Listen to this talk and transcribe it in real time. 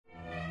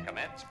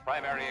Commence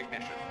primary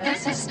ignition.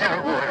 This is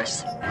Star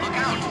Wars. Look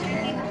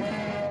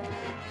out!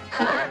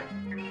 Core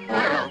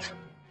World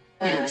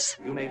News.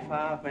 You may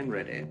fire when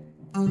ready.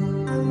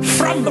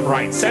 From the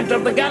bright center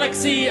of the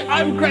galaxy,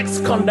 I'm Grex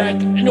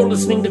Kondak, and you're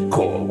listening to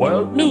Core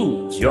World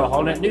News, your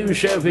whole-net news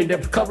show with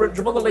in-depth coverage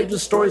of all the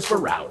latest stories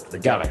from around the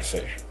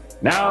galaxy.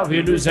 Now, for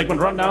your news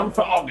segment rundown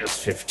for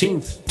August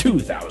 15th,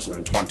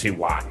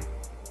 2021.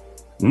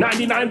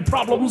 99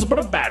 problems, but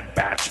a bad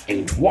batch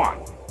ain't one.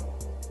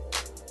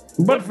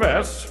 But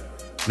first,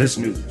 this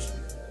news.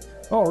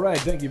 All right,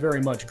 thank you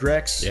very much,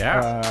 Grex.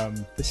 Yeah.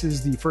 This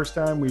is the first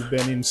time we've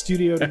been in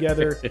studio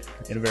together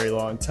in a very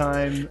long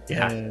time,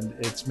 Yeah. and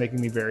it's making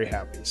me very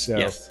happy. So,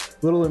 Yes.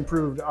 little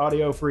improved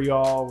audio for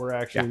y'all. We're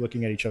actually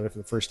looking at each other for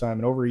the first time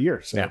in over a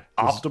year. So, Yeah.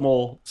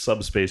 Optimal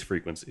subspace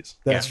frequencies.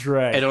 that's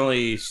right. And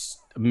only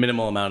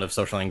minimal amount of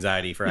social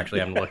anxiety for actually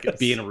having to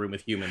be in a room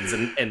with humans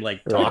and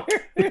like talk.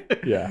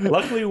 Yeah.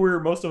 Luckily,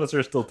 most of us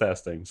are still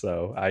testing,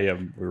 so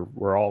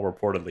we're all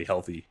reportedly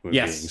healthy human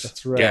Yes. beings.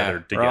 That's right.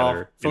 Gathered We're all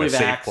together in fully a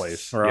safe vaxxed.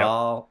 place. We're Yep.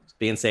 all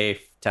being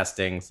safe,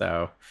 testing.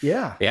 So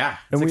Yeah. yeah,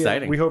 it's And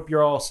exciting. we hope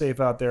you're all safe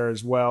out there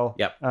as well.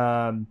 Yep.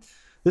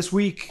 This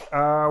week,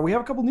 we have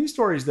a couple news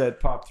stories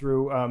that popped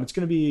through. It's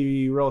going to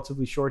be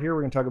relatively short here.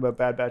 We're going to talk about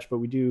Bad Batch, but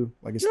we do,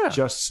 like I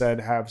just said,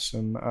 have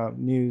some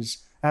news.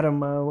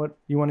 Adam, what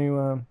you want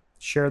to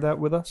share that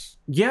with us?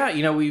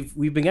 Yeah,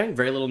 we've been getting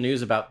very little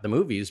news about the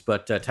movies,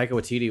 but Taika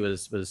Waititi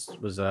was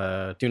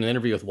doing an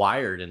interview with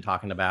Wired and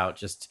talking about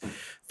just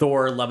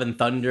Thor, Love and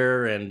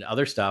Thunder, and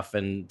other stuff.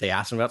 And they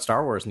asked him about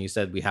Star Wars, and he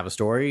said, "We have a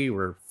story.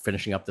 We're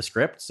finishing up the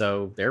script,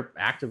 so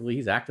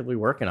he's actively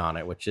working on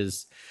it," which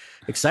is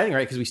exciting,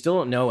 right? Because we still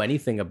don't know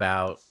anything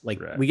about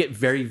we get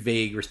very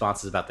vague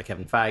responses about the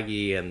Kevin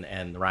Feige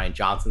and the Ryan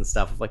Johnson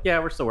stuff. Of yeah,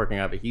 we're still working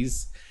on it. But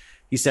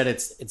he said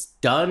it's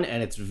done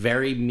and it's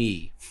very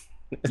me.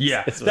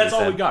 Yeah, that's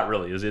all we got,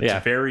 really.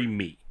 It's very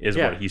me, is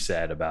Yeah. what he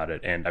said about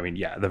it. And I mean,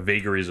 the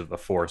vagaries of the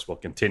Force will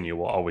continue.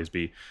 We'll always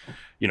be,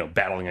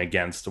 battling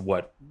against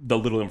what the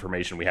little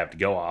information we have to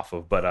go off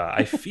of. But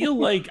I feel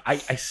like I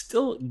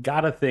still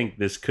gotta think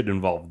this could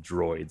involve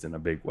droids in a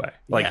big way.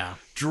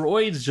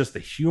 Droids, just the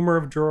humor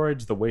of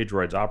droids, the way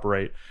droids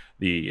operate,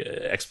 the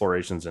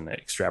explorations and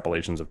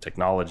extrapolations of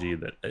technology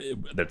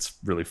that's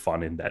really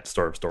fun in that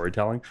sort of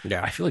storytelling.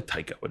 Yeah. I feel like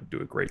Taika would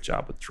do a great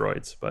job with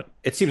droids, but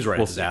It seems right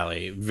We'll up his see.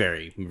 alley.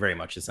 Very, very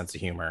much a sense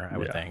of humor, I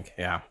would Yeah. think.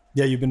 Yeah.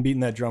 Yeah, you've been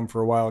beating that drum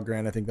for a while,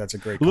 Grant. I think that's a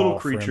great call little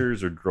for him.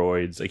 creatures or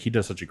droids. He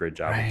does such a great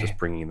job of just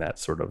bringing that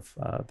sort of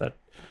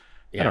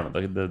I don't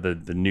know,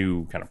 the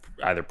new kind of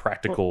either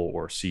practical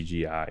or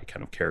CGI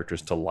kind of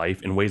characters to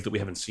life in ways that we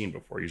haven't seen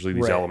before. Usually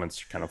these Right.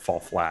 elements kind of fall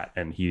flat,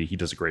 and he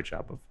does a great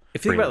job of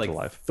If you think bringing about it to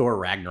life. Thor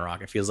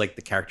Ragnarok, it feels like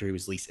the character he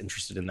was least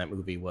interested in that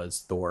movie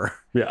was Thor.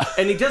 Yeah.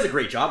 And he does a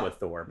great job with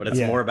Thor, but it's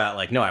Yeah. more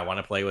about no, I want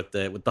to play with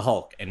the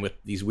Hulk and with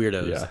these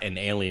weirdos Yeah. and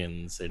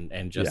aliens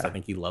and just Yeah. I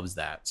think he loves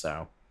that.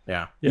 So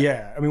yeah.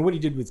 Yeah, I mean, what he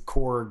did with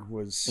Korg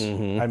was,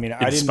 I mean,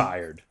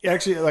 Inspired. I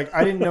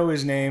didn't know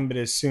his name, but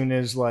as soon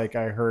as I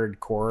heard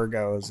Korg,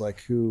 I was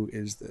like, who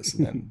is this?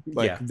 And then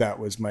Yeah. that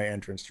was my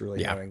entrance to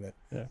really Yeah. knowing that.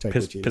 Yeah. Taika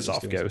Piss Waititi was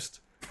off doing Ghost.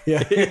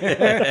 Yeah.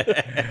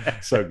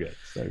 So good.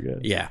 So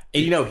good. Yeah.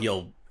 And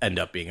he'll end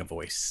up being a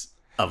voice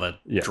of a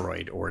Yeah.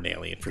 droid or an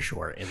alien for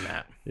sure in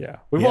that. Yeah.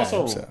 We've Yeah, I also,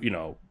 hope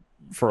so.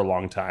 for a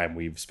long time,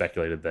 we've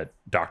speculated that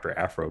Dr.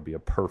 Afro would be a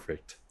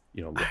perfect,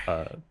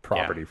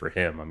 property for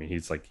him. I mean,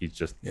 he's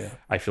just,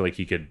 I feel like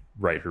he could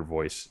write her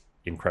voice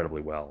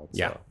incredibly well. So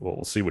Yeah.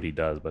 we'll see what he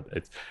does. But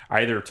it's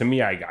either, to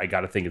me, I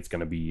got to think it's going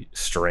to be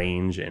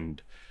strange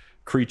and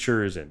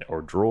creatures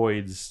or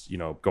droids,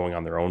 going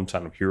on their own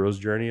kind of hero's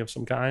journey of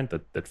some kind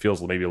that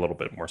feels maybe a little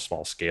bit more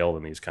small scale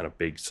than these kind of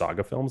big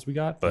saga films we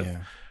got. But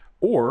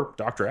or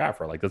Dr.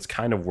 Afro, that's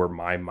kind of where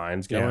my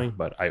mind's going. Yeah.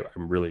 But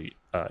I'm really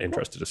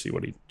interested to see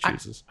what he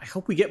chooses. I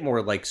hope we get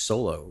more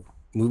Solo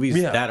movies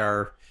that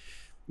are,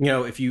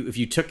 if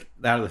you took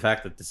out of the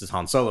fact that this is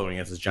Han Solo and he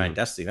has this giant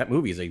destiny, that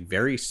movie is a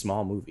very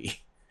small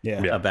movie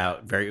Yeah.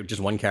 about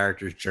just one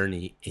character's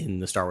journey in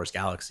the Star Wars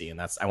galaxy, and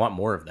I want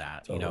more of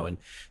that. And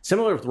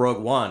similar with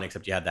Rogue One,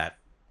 except you had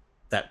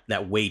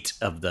that weight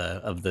of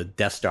the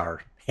Death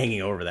Star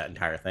hanging over that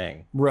entire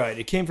thing. Right.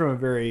 It came from a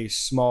very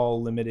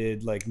small,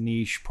 limited,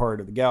 niche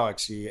part of the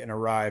galaxy and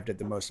arrived at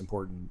the most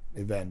important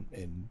event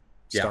in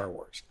Star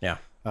Wars. Yeah,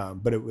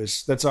 But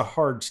that's a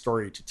hard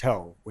story to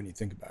tell when you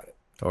think about it.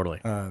 totally.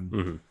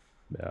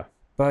 Yeah.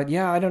 But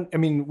yeah,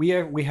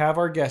 we have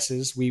our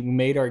guesses. We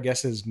made our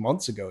guesses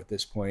months ago at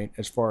this point,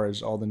 as far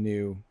as all the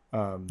new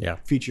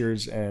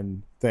features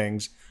and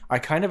things. I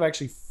kind of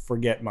actually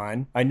forget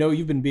mine. I know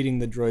you've been beating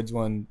the droids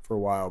one for a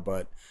while,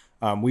 but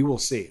we will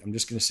see. I'm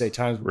just going to say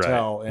times will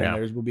tell, and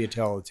there will be a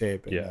tell of the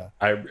tape.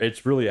 And,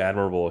 it's really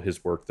admirable,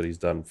 his work that he's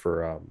done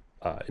for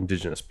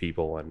indigenous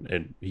people,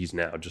 and he's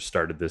now just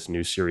started this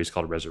new series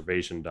called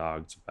Reservation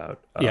Dogs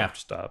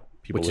about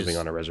people Which living is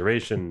on a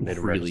reservation,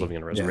 Native Americans living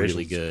on a reservation.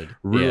 really good.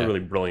 Really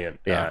brilliant.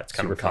 Yeah, It's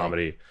kind of a super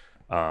funny.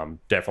 comedy.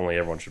 Definitely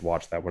everyone should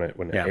watch that when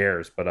it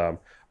airs. But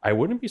I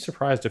wouldn't be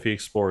surprised if he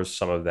explores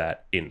some of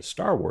that in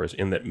Star Wars,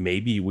 in that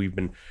maybe we've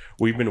been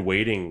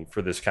waiting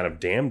for this kind of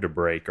dam to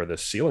break or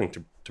this ceiling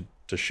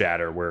to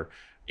shatter, where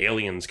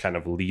aliens kind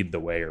of lead the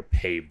way or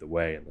pave the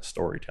way in the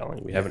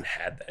storytelling. We haven't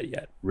had that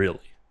yet, really,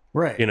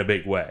 right, in a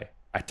big way.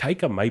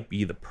 Taika might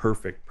be the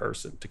perfect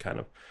person to kind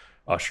of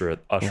usher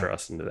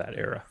us into that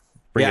era.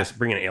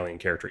 Bring an alien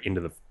character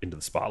into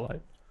the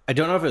spotlight. I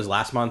don't know if it was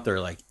last month or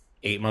like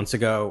 8 months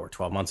ago or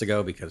 12 months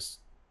ago, because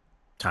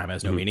time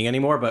has no meaning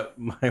anymore. But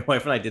my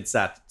wife and I did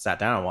sat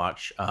down and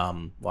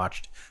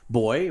watched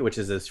Boy, which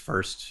is his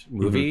first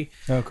movie.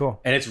 Oh, cool.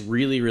 And it's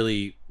really,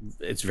 really,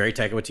 it's very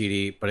Taika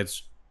Waititi,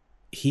 but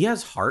he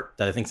has heart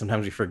that I think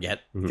sometimes we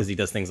forget, because he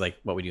does things like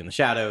What We Do in the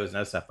Shadows and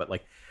other stuff. But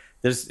like,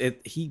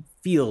 he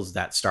feels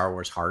that Star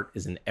Wars heart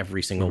is in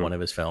every single one of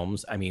his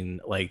films. I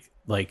mean, like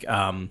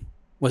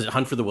was it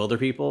Hunt for the Wilder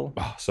People?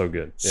 Oh, so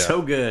good. Yeah.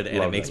 So good. And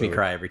Love it makes me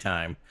cry every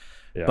time.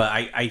 Yeah. But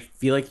I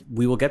feel like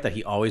we will get that.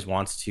 He always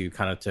wants to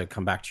to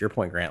come back to your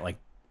point, Grant. Like,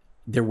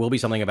 there will be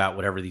something about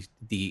whatever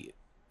the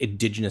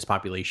indigenous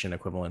population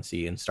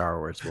equivalency in Star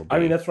Wars will be. I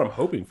mean, that's what I'm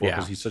hoping for,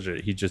 because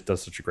he just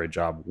does such a great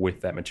job with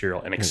that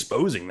material and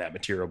exposing that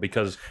material,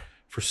 because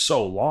for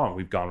so long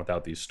we've gone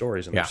without these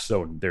stories, and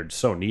they're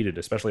so needed,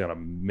 especially on a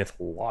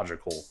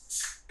mythological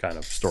kind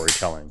of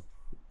storytelling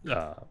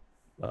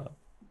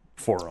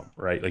forum,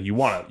 right? Like, you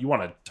want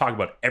to talk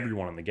about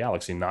everyone in the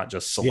galaxy, not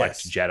just select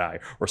Jedi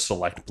or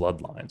select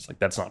bloodlines. Like,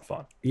 that's not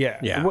fun.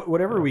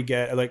 Whatever we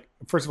get, like,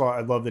 first of all,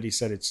 I love that he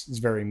said it's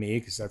very me,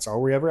 because that's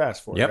all we ever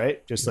asked for,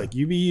 right? Just like,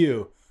 you be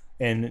you,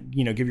 and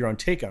give your own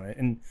take on it.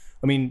 And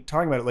I mean,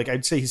 talking about it, like,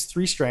 I'd say his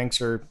three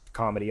strengths are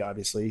comedy.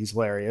 Obviously, he's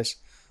hilarious,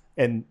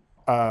 and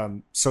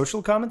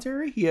social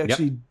commentary. He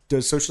actually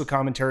does social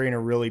commentary in a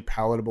really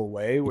palatable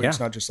way, where it's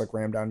not just like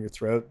rammed down your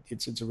throat.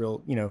 It's a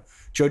real,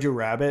 Jojo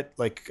Rabbit.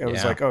 Like, I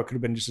was like, oh, it could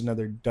have been just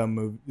another dumb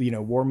movie,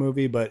 war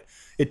movie, but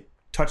it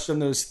touched on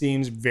those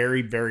themes,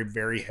 very, very,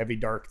 very heavy,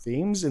 dark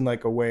themes, in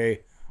like a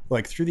way,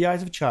 like through the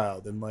eyes of a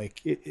child, and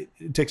like it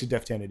takes a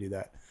deft hand to do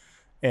that,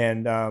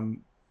 and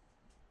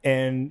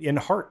in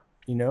heart,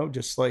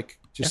 just like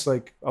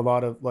a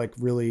lot of like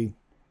really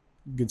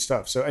good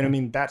stuff. So, and I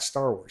mean, that's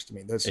Star Wars to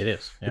me. It is.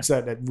 Yeah. It's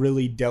that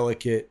really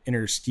delicate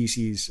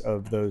interstices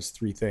of those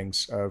three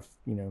things of,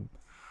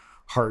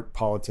 heart,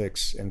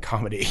 politics, and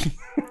comedy.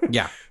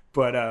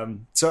 But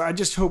so I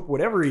just hope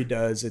whatever he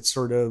does, it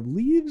sort of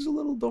leaves a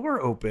little door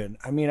open.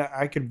 I mean,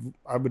 I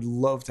would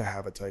love to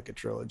have a Taika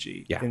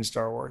trilogy in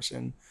Star Wars,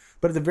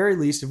 but at the very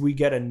least, if we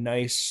get a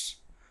nice,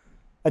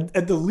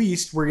 at the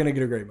least, we're gonna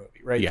get a great movie,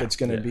 right? That's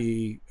gonna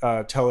be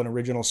tell an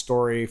original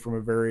story from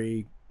a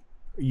very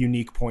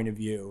unique point of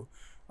view.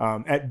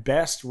 At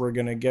best, we're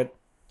gonna get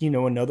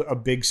a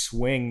big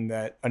swing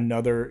that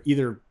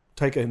either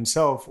Taika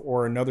himself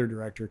or another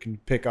director can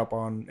pick up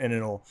on, and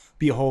it'll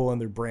be a whole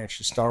other branch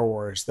of Star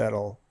Wars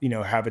that'll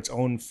have its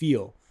own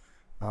feel.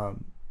 So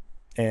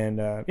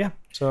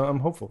I'm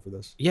hopeful for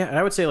this. And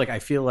I would say, like, I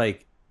feel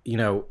like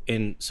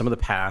in some of the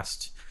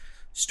past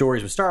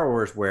stories with Star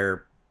Wars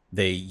where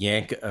they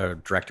yank a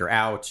director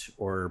out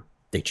or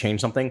they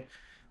change something,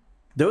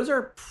 those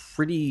are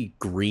pretty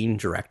green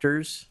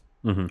directors.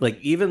 Like,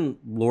 even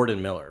Lord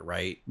and Miller,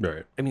 right?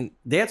 I mean,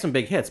 they had some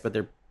big hits, but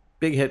their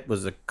big hit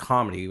was a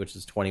comedy, which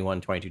is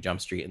 22 Jump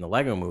Street and the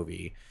Lego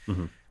Movie.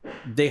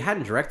 They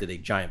hadn't directed a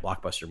giant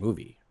blockbuster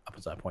movie up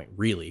until that point,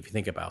 really, if you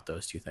think about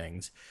those two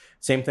things.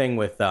 Same thing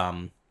with,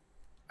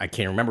 I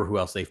can't remember who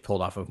else they've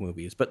pulled off of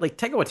movies, but like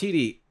Taika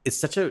Waititi is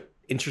such an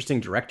interesting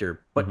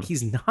director, but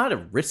he's not a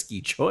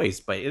risky choice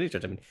by any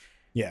stretch.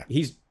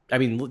 I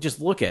mean, just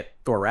look at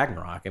Thor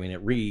Ragnarok. I mean,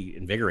 it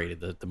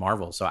reinvigorated the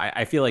Marvel. So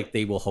I feel like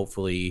they will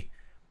hopefully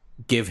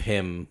give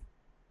him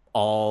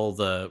all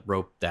the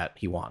rope that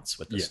he wants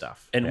with this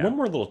stuff. And one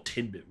more little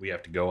tidbit we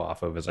have to go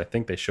off of is, I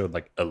think they showed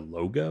like a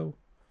logo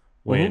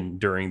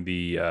during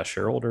the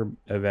shareholder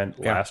event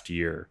last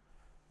year,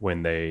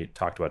 when they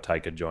talked about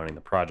Taika joining the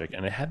project,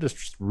 and it had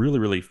this really,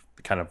 really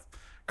kind of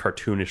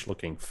cartoonish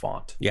looking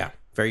font.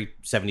 Very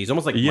 70s,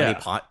 almost like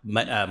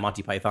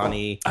Monty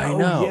Python-y. I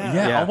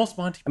know, almost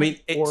Monty. I mean,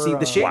 see,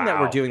 the shame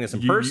that we're doing this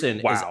in person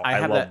is I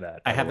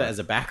have that as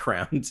a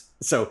background.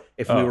 So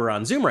if we were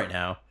on Zoom right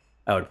now,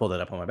 I would pull that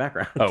up on my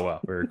background. Oh,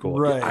 wow, very cool.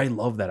 Right. Yeah, I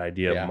love that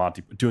idea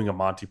of doing a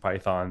Monty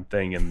Python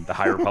thing in the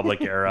High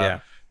Republic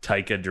era.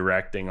 Taika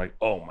directing, like,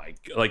 oh my,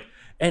 like,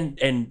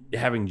 and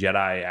having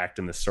Jedi act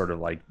in this sort of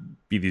like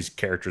be these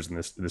characters in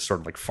this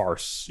sort of like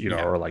farce,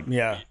 or like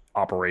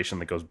operation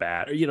that goes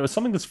bad, or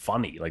something that's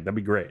funny. Like, that'd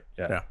be great.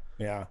 Yeah,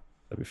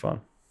 that'd be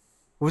fun.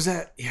 Was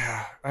that?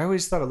 Yeah, I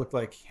always thought it looked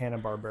like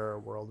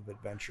Hanna-Barbera World of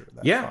Adventure.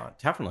 That font.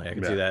 Definitely, I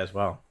can see that as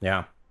well.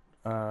 Yeah,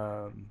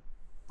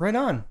 right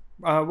on.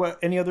 What?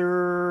 Any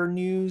other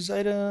news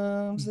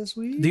items this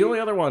week? The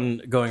only other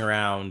one going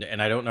around, and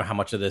I don't know how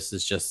much of this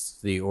is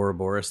just the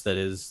Ouroboros that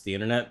is the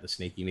internet, the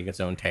snake eating its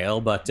own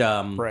tail, but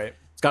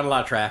it's got a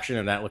lot of traction,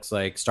 and that looks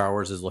like Star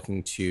Wars is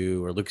looking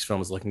to, or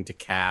Lucasfilm is looking to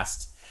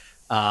cast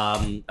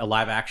a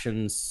live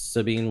action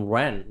Sabine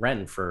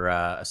Wren for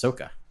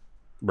Ahsoka.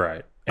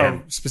 Right.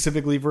 And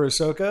specifically for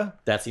Ahsoka?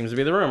 That seems to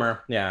be the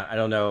rumor. Yeah, I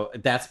don't know.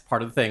 That's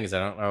part of the thing is I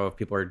don't know if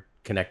people are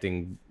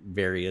connecting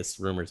various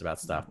rumors about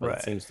stuff, but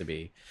it seems to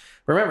be.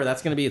 Remember,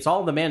 that's going to be, it's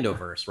all the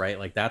Mandoverse, right?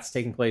 Like that's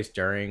taking place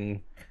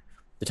during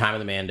the time of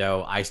the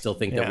Mando. I still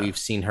think that we've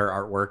seen her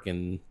artwork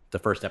in the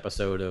first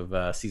episode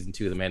of season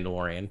 2 of The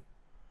Mandalorian.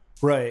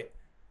 Right.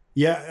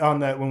 Yeah,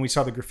 on that, when we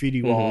saw the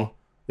graffiti wall,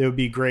 it would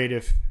be great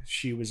if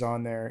she was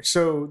on there.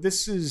 So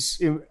this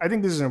is, I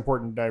think this is an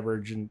important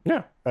divergent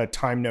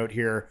time note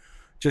here.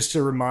 Just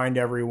to remind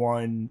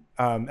everyone,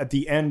 at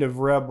the end of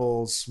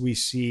Rebels, we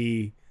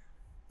see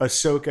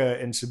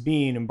Ahsoka and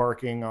Sabine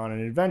embarking on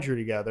an adventure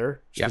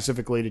together,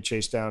 specifically to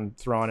chase down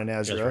Thrawn and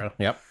Ezra.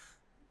 Yep.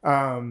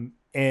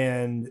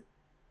 And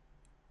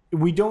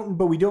we don't,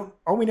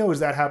 all we know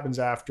is that happens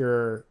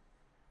after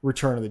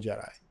Return of the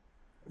Jedi.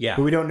 Yeah.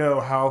 But we don't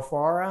know how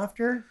far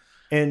after.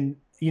 And,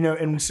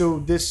 and so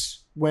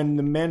this, when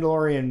the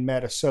Mandalorian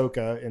met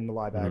Ahsoka in the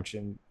live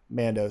action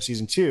Mando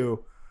season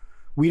 2,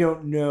 we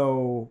don't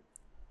know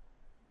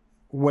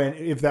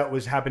if that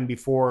was happened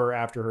before or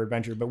after her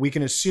adventure, but we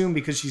can assume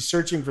because she's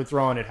searching for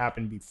Thrawn, it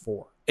happened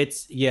before.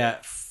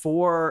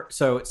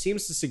 So it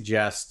seems to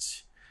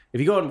suggest, if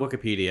you go on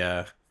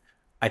Wikipedia,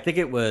 I think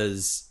it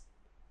was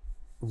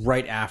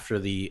right after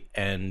the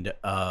end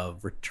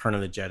of Return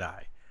of the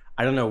Jedi.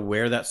 I don't know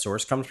where that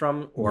source comes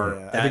from,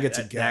 or I think it's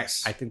a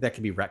guess. I think that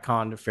could be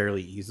retconned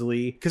fairly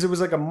easily. Because it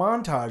was like a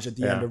montage at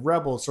the end of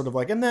Rebels, sort of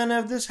like, and then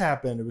this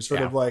happened. It was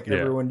sort of like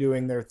everyone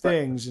doing their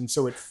things, and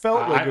so it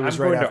felt like it was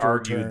I'm right going after to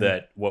argue Return.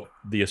 that what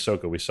the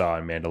Ahsoka we saw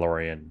in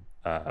Mandalorian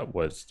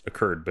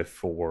occurred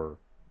before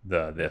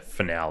the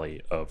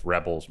finale of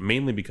Rebels,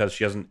 mainly because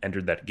she hasn't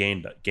entered that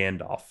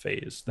Gandalf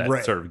phase,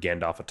 that sort of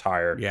Gandalf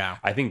attire. Yeah,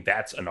 I think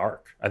that's an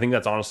arc. I think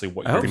that's honestly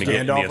what you're going to get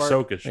in the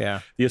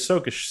Ahsoka. The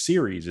Ahsoka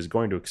series is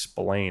going to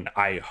explain,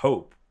 I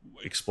hope,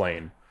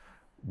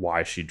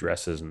 why she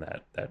dresses in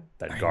that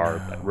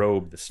garb, that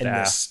robe, the staff.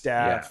 And the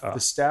staff, the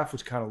staff,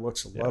 which kind of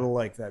looks a little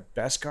like that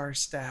Beskar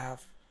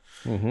staff.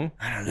 Mm-hmm.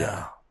 I don't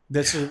know.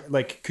 That's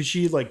like, could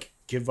she like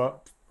give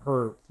up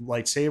her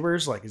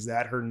lightsabers? Like, is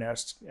that her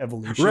next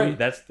evolution? Right.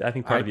 That's, I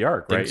think, part of the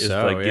arc, right? So,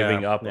 is like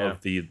giving up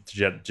of the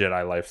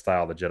Jedi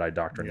lifestyle, the Jedi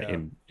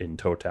doctrine in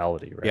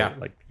totality, right? Yeah.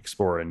 Like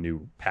explore a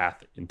new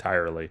path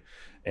entirely,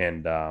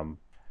 and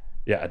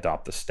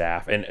adopt the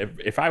staff. And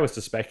if I was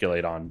to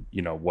speculate on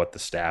what the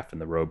staff and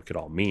the robe could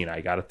all mean,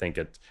 I got to think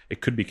it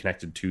could be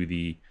connected to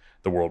the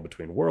world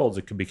between worlds.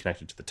 It could be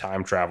connected to the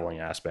time traveling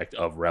aspect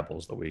of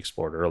Rebels that we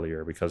explored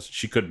earlier, because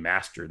she could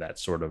master that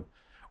sort of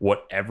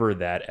whatever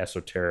that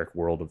esoteric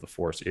world of the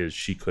Force is.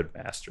 She could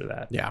master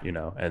that,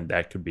 and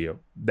that could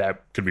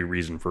be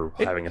reason for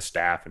having a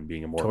staff and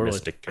being a more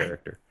mystic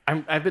character.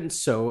 I've been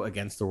so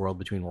against the world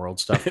between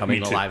worlds stuff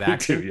coming to live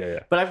action, yeah.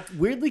 But I've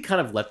weirdly kind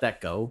of let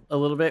that go a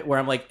little bit, where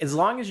I'm like, as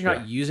long as you're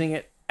not using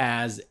it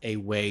as a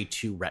way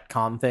to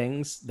retcon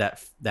things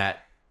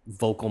that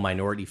vocal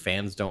minority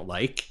fans don't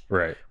like,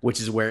 right?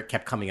 Which is where it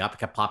kept popping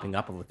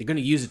up. I'm like, they're going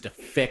to use it to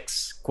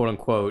fix, quote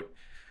unquote,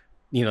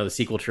 the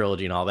sequel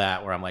trilogy and all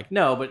that, where I'm like,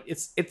 no, but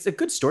it's a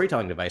good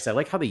storytelling device. I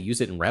like how they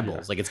use it in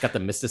Rebels. Like, it's got the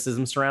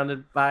mysticism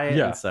surrounded by it.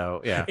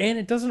 Yeah. And and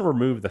it doesn't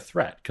remove the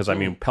threat, because I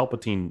mean,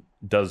 Palpatine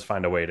does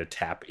find a way to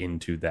tap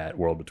into that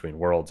world between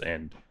worlds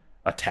and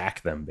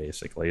attack them,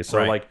 basically.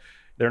 So like,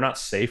 they're not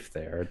safe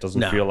there. It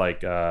doesn't feel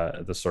like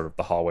the sort of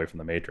the hallway from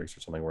the Matrix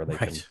or something where they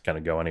can kind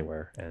of go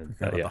anywhere. And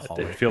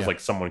it feels like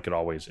someone could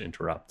always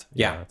interrupt.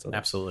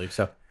 Absolutely.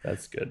 So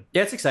that's good.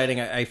 Yeah, it's exciting.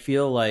 I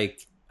feel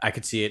like I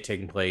could see it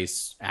taking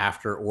place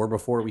after or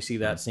before we see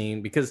that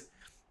scene, because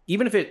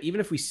even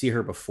if we see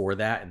her before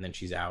that and then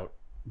she's out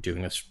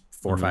doing this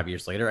 4 or 5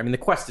 years later, I mean, the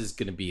quest is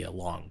going to be a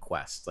long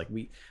quest. Like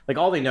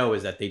all they know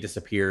is that they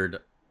disappeared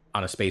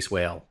on a space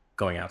whale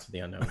going out to the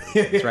unknown,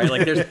 right?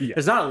 Like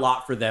there's not a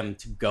lot for them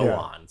to go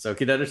on. So you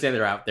can understand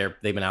they're out there.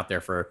 They've been out there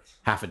for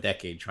half a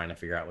decade trying to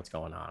figure out what's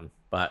going on.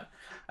 But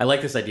I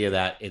like this idea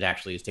that it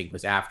actually is taking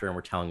place after, and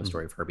we're telling the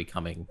story of her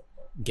becoming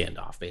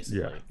Gandalf,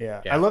 basically.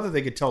 Yeah. I love that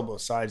they could tell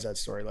both sides of that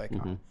story. Like,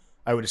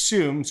 I would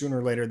assume sooner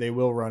or later they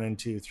will run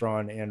into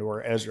Thrawn and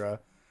or Ezra,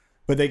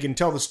 but they can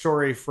tell the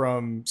story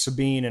from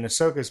Sabine and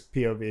Ahsoka's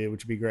POV,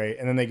 which would be great,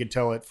 and then they could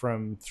tell it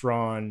from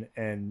Thrawn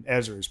and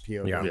Ezra's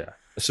POV. Yeah.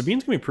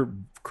 Sabine's gonna be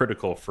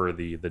critical for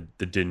the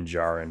Din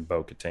Djarin and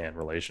Bo-Katan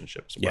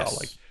relationship as well.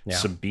 Like,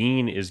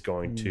 Sabine is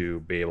going to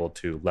be able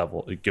to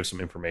give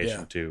some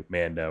information to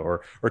Mando,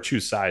 or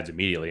choose sides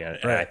immediately, and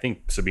I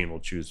think Sabine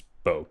will choose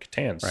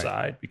Bo-Katan's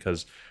side,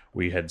 because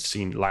we had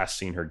last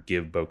seen her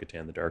give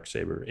Bo-Katan the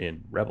Darksaber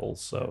in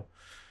Rebels, so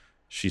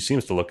she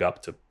seems to look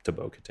up to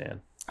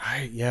Bo-Katan.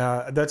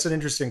 That's an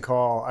interesting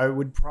call. I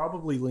would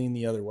probably lean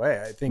the other way,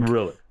 I think,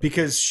 really,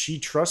 because she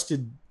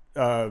trusted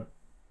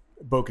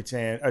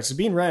Bo-Katan.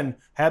 Sabine Wren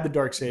had the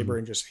Darksaber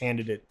and just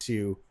handed it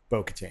to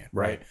Bo-Katan,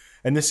 right?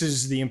 And this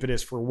is the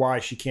impetus for why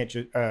she can't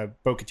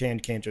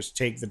Bo-Katan can't just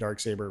take the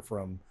Darksaber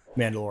from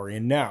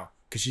Mandalorian now,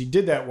 because she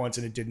did that once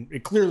and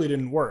it clearly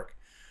didn't work.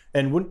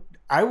 And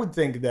I would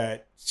think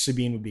that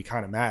Sabine would be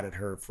kind of mad at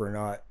her for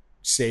not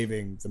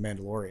saving the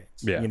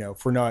Mandalorians,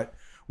 for not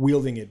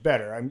wielding it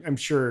better. I'm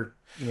sure,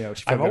 she felt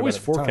I've good always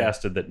about it at the time.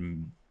 forecasted that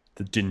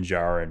the Din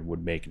Djarin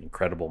would make an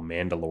incredible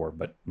Mandalore,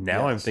 but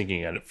now I'm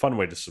thinking a fun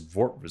way to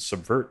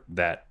subvert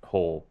that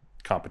whole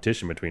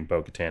competition between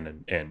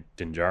Bo-Katan and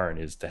Din Djarin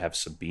is to have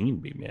Sabine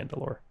be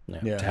Mandalore.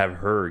 Yeah. To have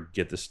her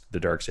get the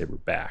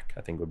Darksaber back,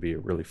 I think would be a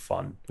really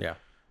fun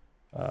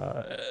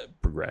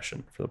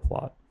progression for the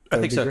plot. I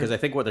think so, because I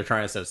think what they're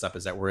trying to set us up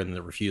is that we're in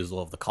the refusal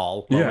of the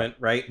call moment,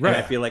 right? And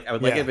I feel like I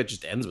would like if it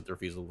just ends with the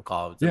refusal of the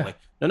call. It's like,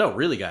 no,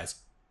 really,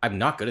 guys, I'm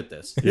not good at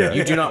this.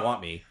 You do not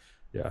want me.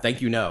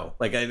 Thank you, no.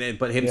 Like,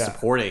 but him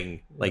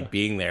supporting, like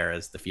being there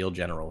as the field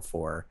general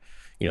for,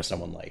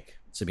 someone like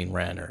Sabine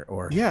Wren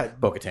or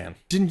Bo-Katan.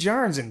 Din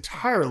Djarin's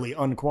entirely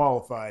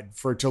unqualified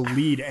to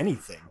lead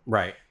anything.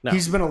 Right. No.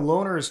 He's been a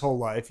loner his whole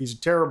life. He's a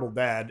terrible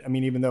dad. I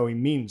mean, even though he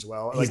means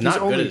well. He's not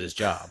good at his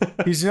job.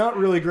 He's not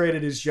really great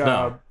at his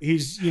job. No.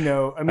 He's,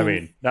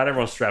 not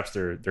everyone straps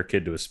their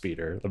kid to a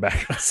speeder, the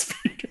back of a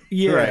speeder.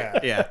 Yeah.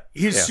 Right. Yeah.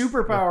 His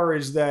superpower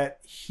is that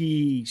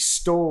he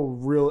stole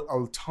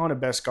a ton of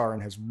Beskar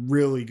and has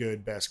really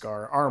good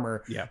Beskar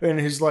armor. Yeah. And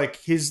his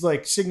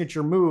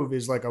signature move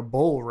is like a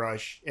bull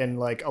rush and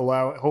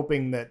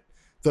hoping that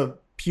the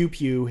pew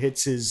pew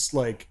hits his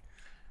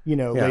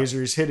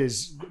lasers hit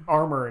his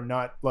armor and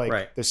not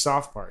the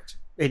soft parts.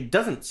 It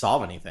doesn't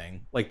solve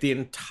anything. Like the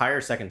entire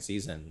second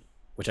season,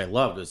 which I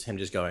loved, was him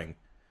just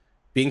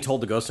being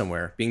told to go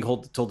somewhere, being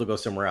told to go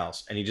somewhere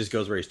else, and he just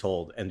goes where he's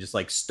told and just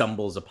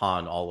stumbles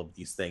upon all of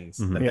these things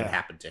that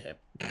happened to him.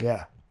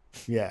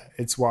 Yeah,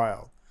 it's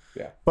wild.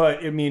 Yeah,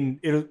 but I mean,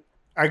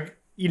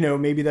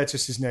 maybe that's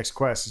just his next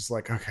quest. It's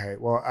like, okay,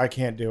 well, I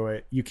can't do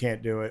it. You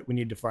can't do it. We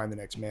need to find the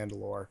next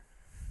Mandalore.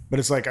 But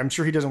it's like, I'm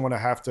sure he doesn't want to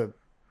have to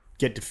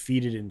get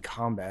defeated in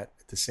combat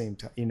at the same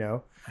time.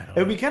 It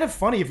would be kind of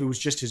funny if it was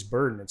just his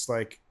burden. It's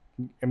like,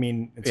 I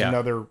mean, it's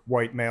another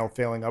white male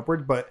failing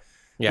upward, but.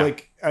 Yeah.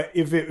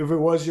 If it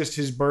was just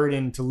his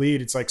burden to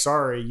lead, it's like,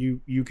 sorry,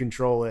 you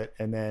control it,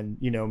 and then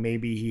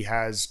maybe he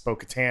has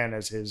Bo-Katan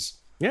as his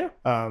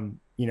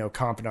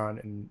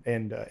confidant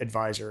and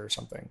advisor or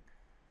something.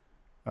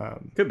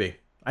 Could be.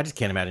 I just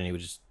can't imagine he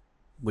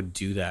would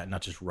do that,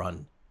 not just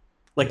run.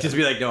 Just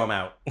be like, no, I'm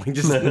out.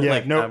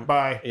 Nope,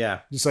 bye.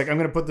 Yeah, just like, I'm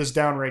gonna put this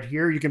down right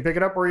here. You can pick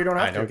it up or you don't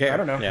have to. I don't care. I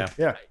don't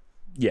know.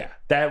 Yeah,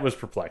 that was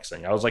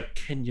perplexing. I was like,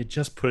 can you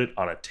just put it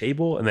on a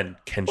table and then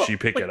she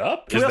pick it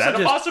up? Is that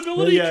a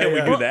possibility? Can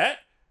we do that?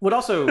 What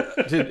also,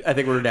 I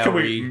think we're now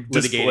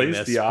litigating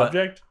this. The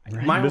object?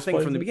 My whole thing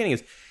from the beginning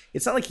is,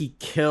 it's not like he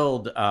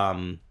killed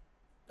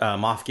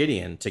Moff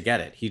Gideon to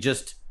get it. He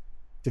just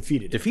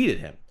defeated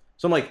him.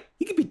 So I'm like,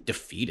 he could be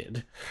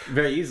defeated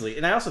very easily.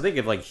 And I also think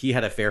if he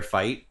had a fair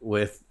fight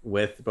with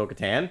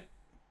Bo-Katan,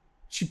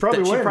 she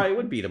probably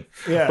would beat him.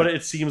 Yeah, but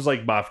it seems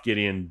like Moff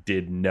Gideon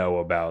did know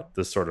about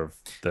the sort of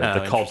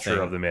the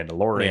culture of the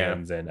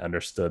Mandalorians and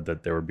understood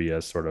that there would be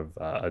a sort of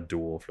a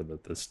duel for the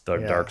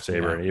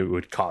Darksaber, and it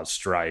would cause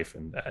strife,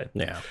 and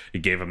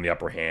it gave him the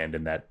upper hand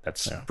in that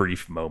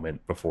brief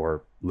moment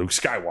before Luke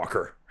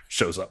Skywalker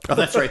shows up. Oh,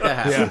 that's right,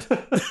 that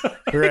happened.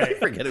 Right,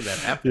 forgetting that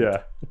happened.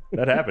 Yeah,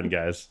 that happened,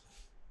 guys.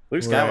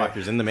 Luke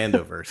Skywalker's in the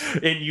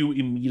Mandoverse. And you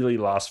immediately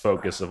lost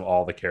focus of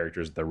all the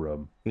characters in the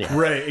room. Yeah.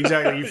 Right,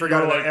 exactly. You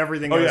forgot about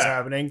everything that was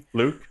happening.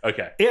 Luke?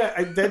 Okay.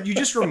 Yeah, you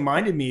just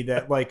reminded me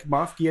that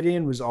Moff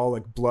Gideon was all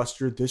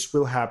blustered, this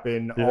will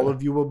happen, all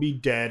of you will be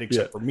dead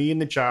except for me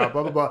and the child,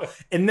 blah, blah, blah.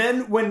 And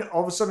then when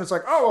all of a sudden it's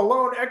like, oh, a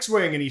lone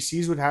X-Wing, and he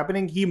sees what's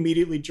happening, he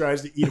immediately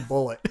tries to eat a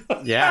bullet.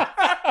 Yeah.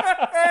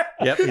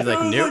 Yep, he's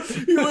like, nope.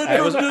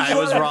 I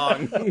was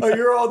wrong. Oh,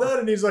 you're all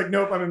done? And he's like,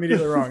 nope, I'm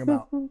immediately wrong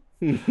about.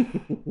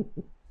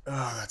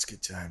 Oh, that's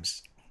good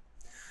times.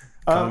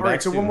 All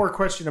right, so one more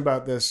question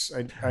about this.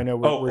 I know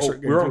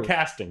we're on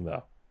casting,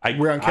 though.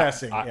 We're on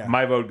casting.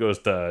 My vote goes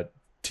to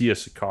Tia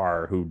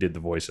Sakar, who did the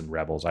voice in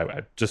Rebels.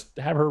 I just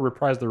have her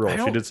reprise the role.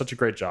 She did such a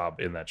great job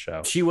in that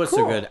show. She was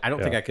so good. I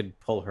don't think I could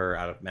pull her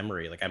out of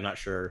memory. I'm not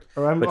sure.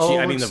 But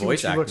the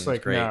voice acting is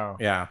great. Now.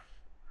 Yeah.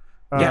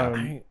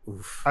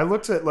 I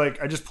looked at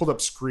I just pulled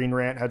up Screen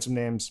Rant, had some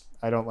names.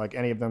 I don't like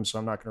any of them, so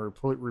I'm not going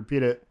to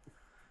repeat it.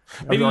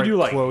 Maybe you do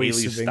Chloe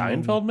Haley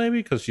Steinfeld,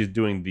 maybe, because she's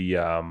doing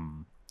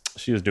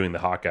she was doing the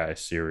Hawkeye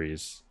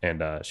series,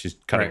 and she's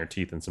cutting her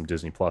teeth in some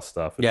Disney Plus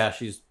stuff.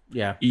 She's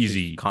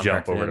easy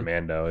jump over to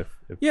Mando.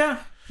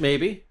 If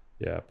maybe.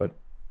 Yeah, but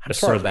as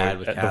far as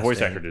the voice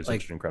actor did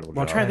such an incredible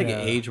job. I'm trying to think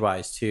of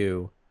age-wise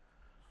too.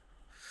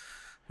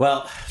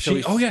 Well,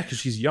 because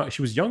she's young.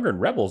 She was younger in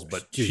Rebels,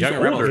 but she's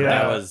younger in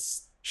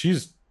Rebels.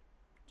 She's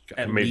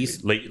at maybe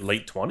least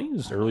late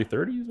 20s, early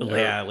 30s.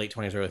 Yeah, late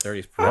 20s, early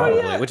 30s,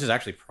 probably. Which is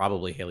actually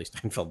probably Haley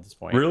Steinfeld at this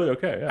point. Really?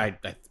 Okay. Yeah.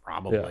 I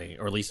probably,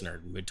 or at least in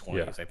her mid 20s.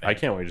 Yeah. I think. I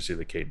can't wait to see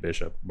the Kate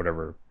Bishop,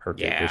 whatever her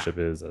Kate Bishop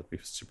is. That'd be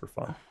super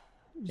fun.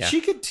 Yeah.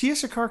 Tia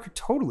Sakar could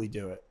totally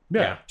do it.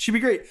 Yeah. She'd be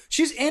great.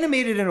 She's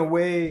animated in a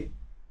way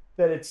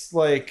that it's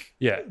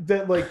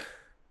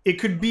it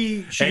could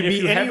be. She could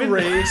be any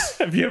race.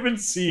 Have you ever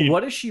seen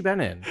what has she been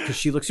in? Because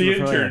she looks the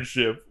super familiar.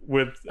 Internship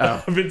with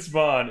Vince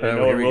Vaughn and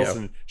Owen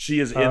Wilson. Go. She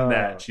is in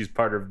that. She's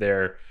part of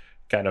their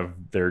kind of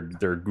their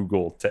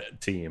Google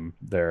team.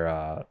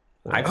 Their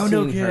I've Oh,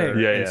 no seen kidding. her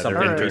Yeah, in yeah,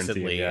 something they're intern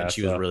recently, team, yeah, and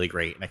she was so- really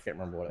great. And I can't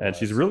remember what it was. And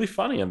she's really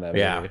funny in that movie.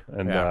 Yeah,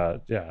 And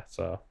yeah.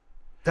 so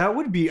That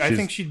would be. I She's-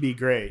 think she'd be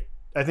great.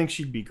 I think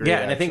she'd be great. Yeah,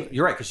 and I think actually.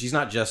 you're right, because she's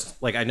not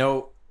just like, I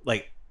know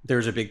like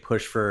there's a big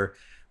push for,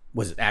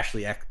 was it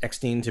Ashley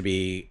Eckstein to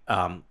be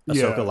Ahsoka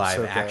Yeah, live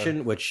Ahsoka.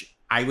 action, which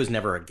I was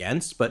never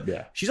against, but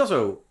Yeah. she's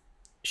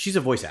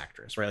a voice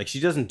actress, right? Like she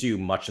doesn't do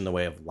much in the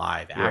way of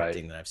live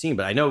acting that I've seen,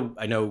 but I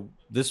know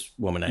this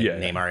woman, Yeah,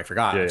 name yeah. I already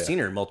forgot. Yeah, I've yeah. seen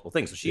her in multiple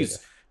things, so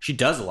she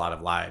does a lot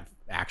of live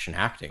action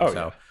acting. Oh, so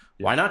yeah.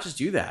 Yeah. why not just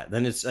do that?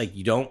 Then it's like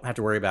you don't have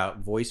to worry about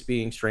voice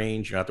being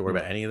strange. You don't have to worry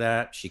about any of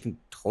that. She can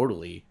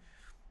totally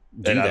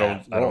do and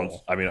that. I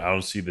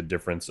don't see the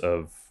difference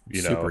of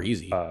Super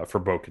easy. For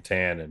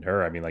Bo-Katan and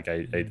her. I mean, like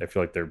I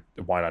feel like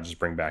why not just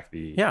bring back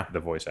the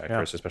voice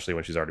actress, especially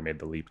when she's already made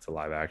the leap to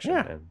live action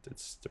and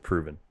it's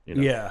proven.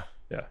 Yeah.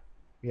 Yeah.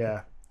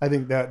 Yeah. I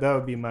think that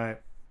would be my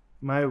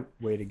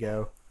way to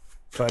go.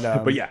 But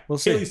But yeah, we'll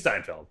see. Haley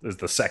Steinfeld is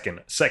the second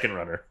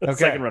runner, Okay.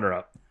 second runner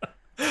up.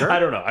 Sure. I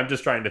don't know. I'm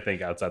just trying to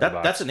think outside the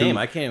box. That's a name.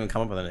 I can't even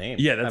come up with a name.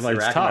 Yeah, that's I'm like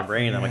it's racking my tough.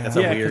 brain. I'm like, that's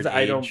Yeah, a weird.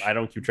 I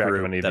don't keep track of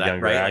group any of the that I-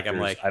 younger right? Like, actors. I'm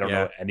like, I don't yeah.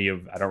 know any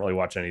of. I don't really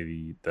watch any of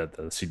the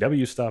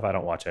CW stuff. I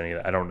don't watch any of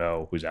that. I don't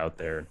know who's out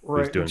there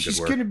who's Right. doing She's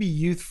good work. going to be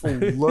youthful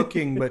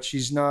looking, but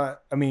she's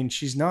not. I mean,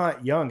 she's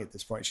not young at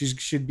this point. She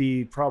should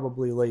be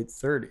probably late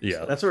 30s.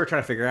 Yeah, That's what we're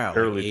trying to figure out.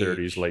 early like,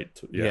 30s,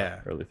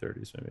 age. early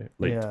 30s, maybe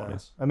late Yeah.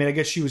 20s. I mean, I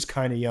guess she was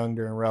kind of young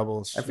during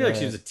Rebels. I feel like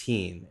she was a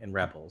teen in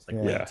Rebels, like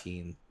Yeah. late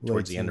teen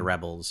towards the end of teen.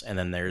 Rebels, and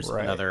then there's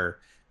Right. another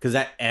because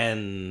that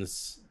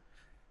ends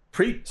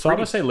pretty. So I'm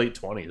gonna say late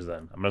 20s.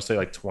 Then I'm gonna say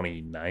like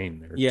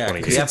 29 or Yeah, 'cause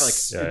 28. you have,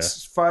 It's, like-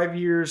 it's 5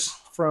 years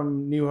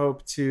from New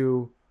Hope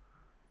to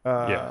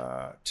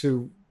 4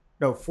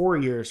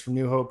 years from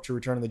New Hope to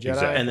Return of the Jedi.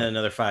 Exactly. and then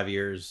another 5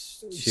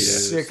 years to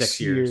 6 6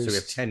 years. So we years.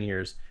 have 10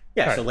 years.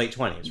 Yeah, Right. so late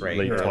 20s, right?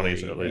 Late Early-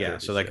 20s or late yeah.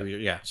 30s, So like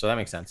so that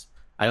makes sense.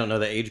 I don't know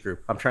the age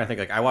group. I'm trying to think.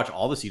 Like I watch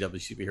all the CW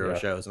superhero Yeah.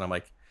 shows, and I'm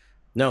like,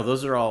 no,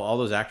 those are all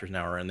those actors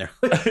now are in there.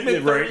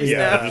 right? Yeah,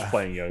 Yeah. they're just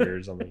playing younger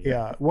or something.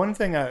 Yeah, one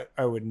thing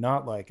I would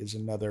not like is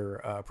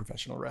another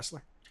professional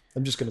wrestler.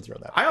 I'm just going to throw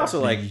that. I out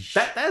also like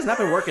that has not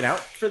been working out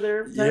for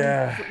their them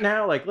Yeah.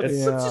 now. Like let's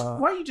Yeah. just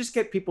why don't you just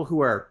get people who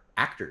are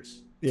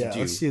actors to there. Yeah, do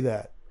let's see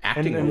that.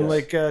 acting And roles.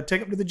 like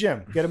take them to the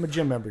gym, get them a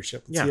gym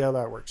membership. Let's Yeah. see how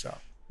that works out.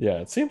 Yeah,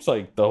 it seems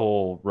like the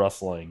whole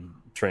wrestling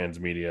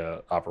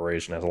transmedia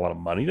operation has a lot of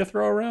money to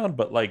throw around,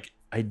 but like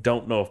I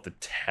don't know if the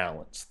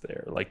talent's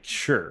there. Like,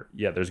 sure,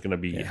 yeah, there's going to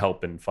be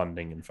help and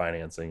funding and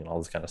financing and all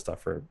this kind of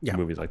stuff for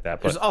movies like that.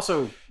 There's But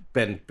also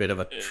been a bit of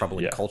a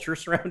troubling culture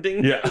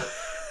surrounding. yeah,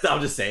 I'll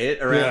just say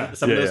it around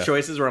some of Yeah, those yeah.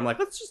 choices where I'm like,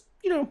 let's just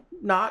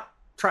not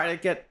try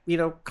to get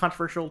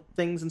controversial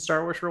things in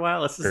Star Wars for a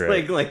while. Let's just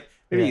Right. like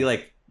maybe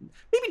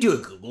do a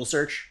Google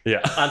search yeah,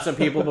 on some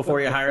people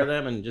before you hire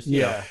them and just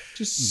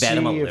just vet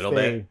 'em a see if little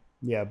they, bit.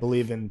 Yeah,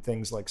 believe in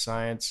things like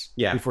science.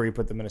 Yeah. before you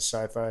put them in a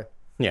sci-fi.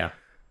 yeah.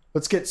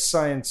 Let's get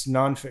science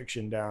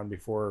nonfiction down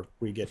before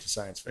we get to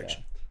science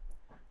fiction.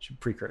 Should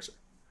precursor.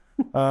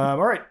 All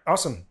right,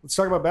 awesome. Let's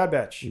talk about Bad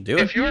Batch. Do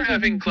it. If you're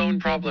having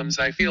clone problems,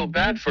 I feel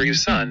bad for you,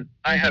 son.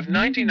 I have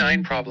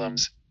 99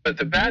 problems, but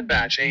the Bad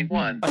Batch ain't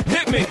one.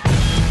 Hit me!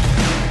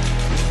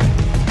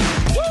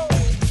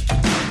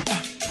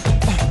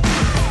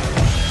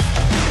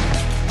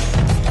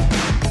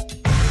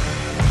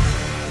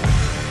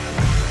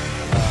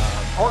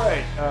 All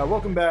right,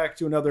 welcome back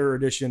to another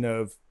edition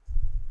of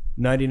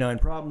 99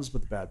 Problems,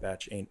 but the Bad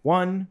Batch ain't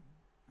one.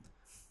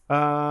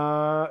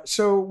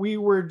 So we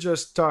were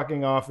just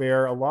talking off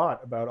air a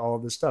lot about all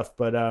of this stuff,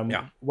 but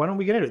why don't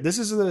we get into it? This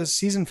is the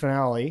season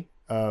finale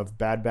of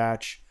Bad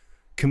Batch,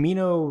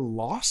 Camino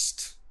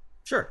Lost.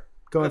 Sure.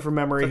 Going from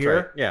memory That's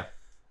here. right.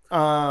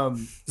 Yeah.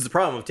 This is the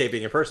problem of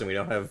taping in person. We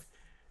don't have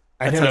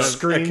I That's know how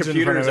screens in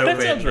computers front of open. that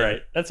everything. sounds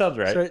right. That sounds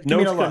right. So,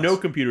 Camino Lost. No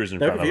computers in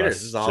No front computers. of us.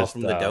 This is all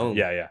from the dome.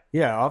 Yeah.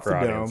 Yeah, off the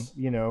For dome,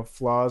 audience.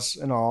 flaws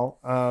and all.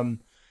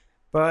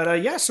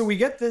 But so we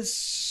get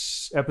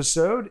this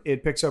episode.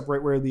 It picks up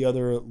right where the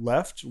other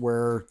left,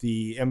 where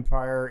the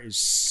Empire is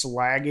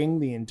slagging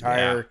the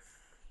entire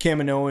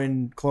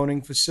Kaminoan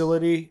cloning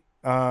facility.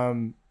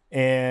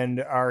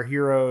 And our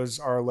heroes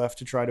are left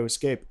to try to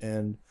escape.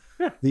 And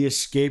the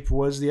escape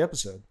was the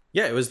episode.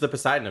 Yeah, it was the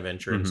Poseidon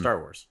adventure in Star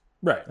Wars.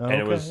 Right. Oh, And it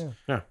okay, was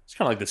yeah. it's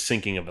kind of like the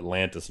sinking of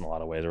Atlantis in a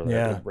lot of ways. Where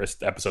the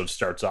episode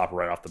starts off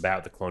right off the bat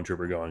with the clone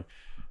trooper going,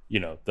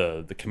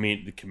 the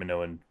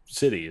Kaminoan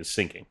city is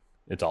sinking.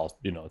 It's all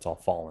it's all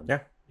fallen. Yeah.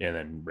 And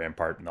then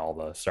Rampart and all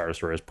the Star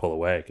Destroyers pull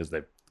away because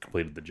they've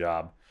completed the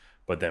job.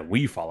 But then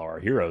we follow our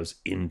heroes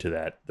into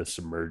the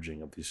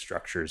submerging of these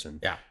structures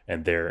and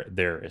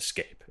their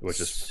escape, which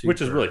is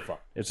really fun.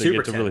 It's a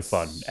really tense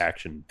fun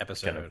action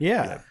episode. kind of-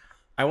 Yeah.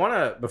 I want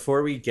to,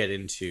 before we get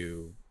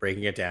into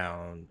breaking it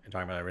down and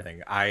talking about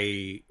everything,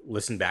 I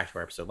listened back to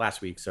our episode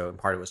last week. So in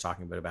part it was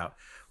talking a bit about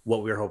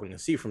what we were hoping to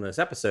see from this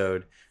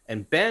episode.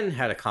 And Ben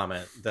had a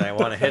comment that I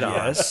want to hit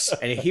Yes. on.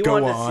 And he Go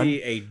wanted on. to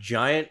see a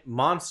giant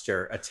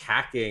monster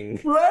attacking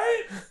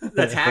Right?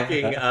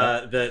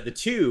 the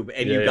tube.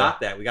 And you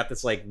got that. We got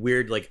this like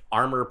weird, like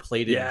armor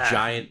plated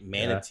giant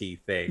manatee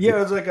thing. Yeah,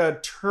 it was like a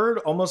turd,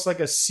 almost like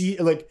a sea.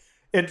 Like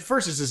at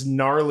first, it's this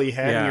gnarly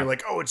head, and you're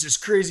like, "Oh, it's this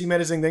crazy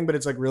menacing thing," but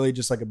it's like really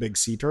just like a big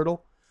sea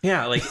turtle.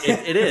 Yeah, like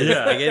it is.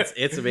 Yeah. Like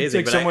it's amazing. It's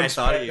like but I someone's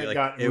thought pet you that like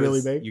got it really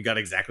was, big. you got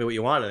exactly what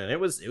you wanted, and it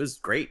was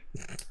great.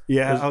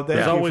 Yeah, thank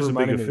There's you always for a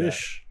reminding bigger me of that.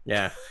 fish.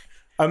 Yeah.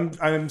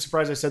 I'm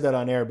surprised I said that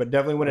on air, but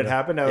definitely when it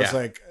happened, I was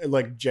Yeah.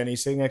 like Jenny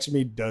sitting next to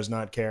me does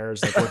not care.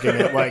 Is like looking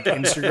at like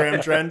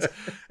Instagram trends,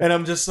 and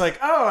I'm just like,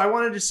 oh, I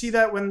wanted to see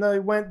that when they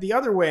went the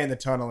other way in the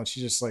tunnel, and she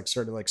just like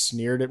sort of like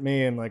sneered at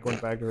me and like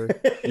went back to her.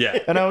 Yeah.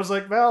 And I was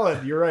like,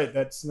 valid. You're right.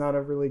 That's not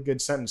a really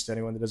good sentence to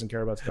anyone that doesn't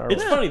care about Star Wars.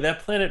 It's funny, that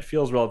planet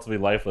feels relatively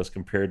lifeless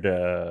compared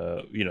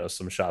to,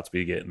 some shots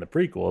we get in the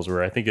prequels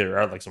where I think there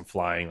are like some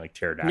flying, like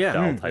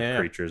pterodactyl type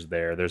creatures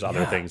there. There's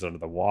other things under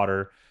the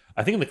water.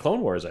 I think in the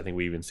Clone Wars, I think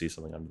we even see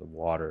something under the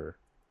water.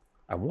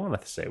 I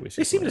want to say we see.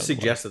 They seem to something under the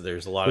suggest that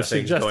there's a lot of They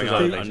things suggest going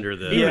there's on other under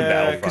the things. Even Yeah,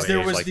 Battlefront, because there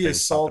there's, was like, the things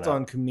assault popping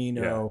on up.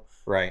 Camino,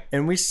 right.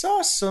 and we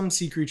saw some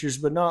sea creatures,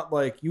 but not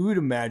like you would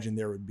imagine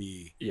there would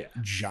be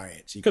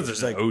giant sea because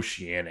creatures. there's like an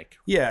oceanic.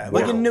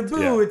 like in world.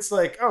 Naboo, it's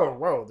like, oh,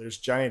 whoa, there's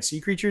giant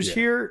sea creatures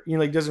here.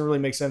 Like it doesn't really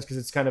make sense because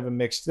it's kind of a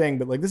mixed thing.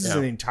 But like this is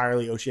an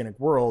entirely oceanic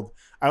world.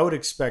 I would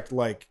expect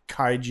like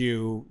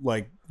kaiju,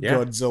 like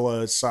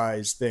Godzilla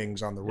size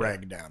things on the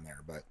reg down there,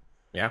 but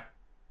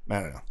I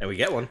don't know. And we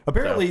get one.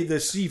 Apparently, the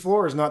sea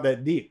floor is not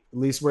that deep. At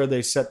least where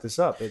they set this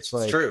up, it's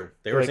like It's true.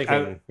 They were like,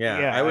 thinking,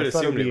 I would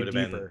thought assume it'd it be would have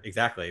been deeper.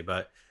 exactly.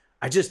 But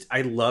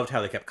I loved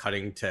how they kept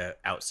cutting to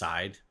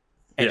outside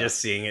and just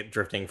seeing it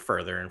drifting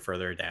further and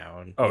further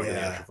down. Oh, to the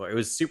yeah. ocean floor. It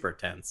was super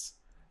tense.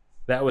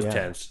 That was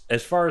tense.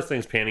 As far as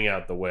things panning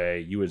out the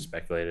way you had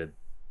speculated,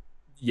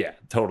 yeah,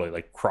 totally.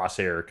 Like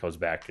Crosshair comes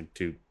back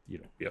into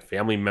be a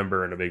family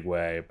member in a big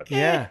way, but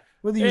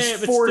well, these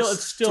but forced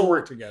it's still to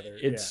work together.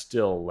 It's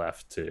still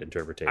left to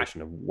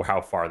interpretation of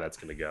how far that's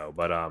going to go.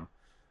 But I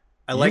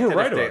like you were that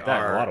right if they about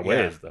that in a lot of are-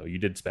 ways, though. You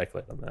did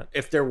speculate on that.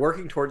 If they're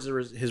working towards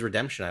his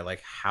redemption, I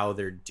like how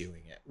they're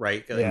doing it.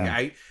 Right? Like,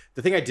 Yeah.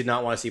 the thing I did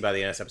not want to see by the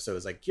end of this episode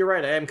is like, you're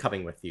right, I am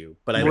coming with you.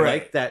 But I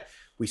Right. like that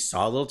we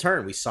saw a little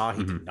turn. We saw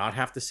he did not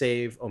have to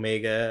save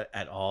Omega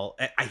at all.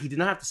 He did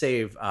not have to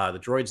save the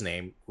droid's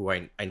name, who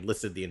I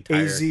listed the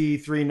entire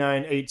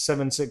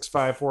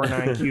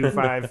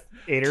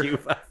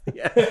AZ398765499Q58er.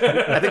 Yeah.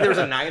 I think there was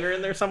a niner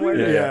in there somewhere.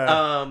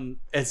 Yeah.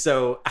 And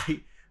so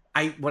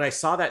I when I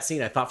saw that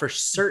scene, I thought for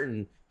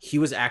certain he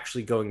was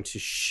actually going to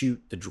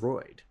shoot the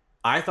droid.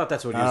 I thought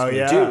that's what he was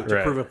going to do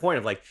to prove a point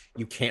of like,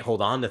 you can't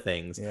hold on to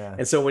things. Yeah.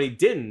 And so when he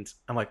didn't,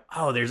 I'm like,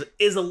 oh,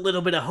 is a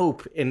little bit of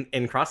hope in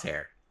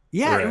Crosshair.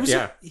 Yeah, Right. it was.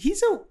 Yeah.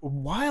 He's a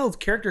wild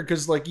character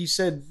because, like you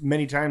said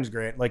many times,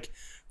 Grant, like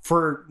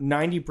for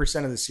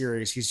 90% of the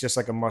series, he's just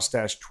like a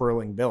mustache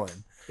twirling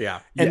villain.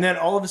 Yeah. And then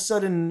all of a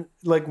sudden,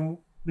 like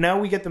now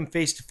we get them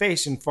face to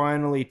face and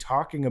finally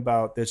talking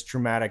about this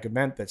traumatic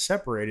event that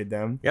separated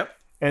them. Yep.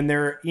 And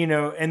they're,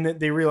 and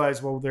they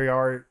realize, well, they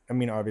are, I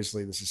mean,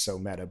 obviously this is so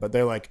meta, but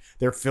they're like,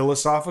 they're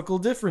philosophical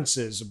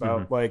differences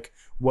about like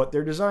what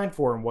they're designed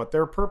for and what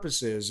their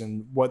purpose is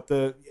and what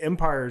the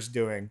Empire's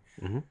doing.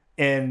 Mm-hmm.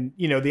 And,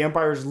 the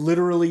Empire's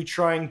literally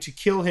trying to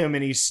kill him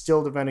and he's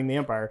still defending the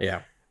Empire.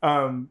 Yeah.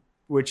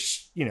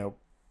 Which,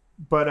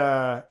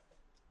 but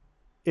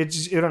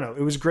it's, I don't know.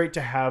 It was great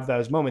to have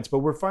those moments, but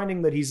we're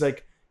finding that he's a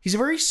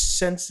very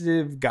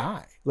sensitive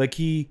guy. Like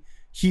he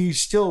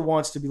still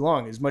wants to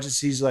belong as much as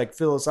he's like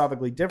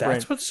philosophically different.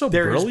 That's what's so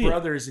They're brilliant. his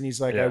brothers, and he's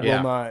like, I will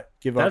Yeah. not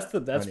give up.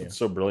 That's on you. what's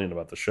so brilliant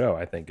about the show,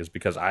 I think, is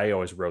because I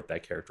always wrote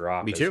that character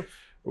off. Me as- too.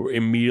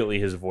 Immediately,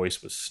 his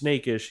voice was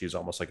snakish. He's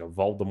almost like a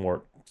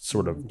Voldemort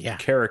sort of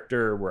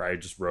character, where I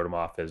just wrote him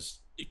off as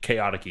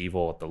chaotic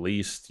evil at the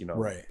least,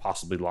 Right.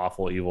 possibly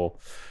lawful evil,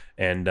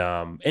 and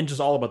just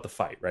all about the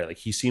fight, right? Like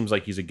he seems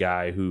like he's a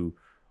guy who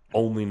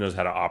only knows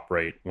how to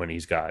operate when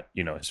he's got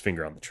his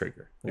finger on the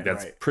trigger. Like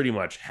that's Right. pretty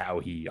much how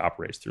he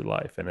operates through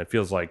life, and it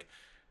feels like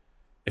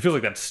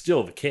that's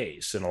still the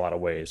case in a lot of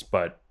ways.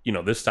 But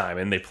this time,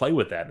 and they play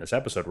with that in this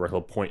episode where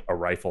he'll point a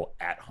rifle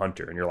at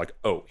Hunter, and you're like,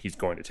 oh, he's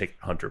going to take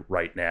Hunter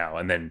right now,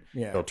 and then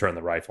he'll turn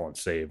the rifle and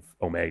save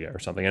Omega or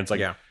something. And it's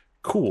like,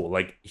 cool.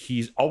 Like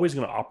he's always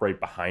going to operate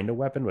behind a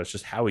weapon, but it's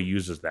just how he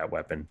uses that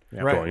weapon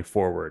going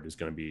forward is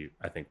going to be,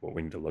 I think, what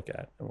we need to look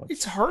at. And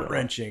It's heart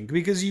wrenching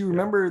because you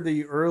remember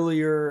the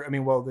earlier. I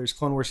mean, well, there's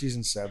Clone Wars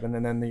season 7,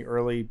 and then the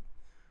earliest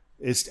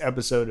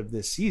episode of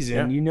this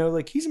season.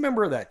 Like he's a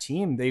member of that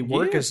team. They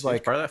work as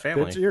like part of that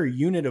family. they're a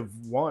unit of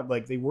one.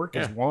 Like they work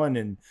as one,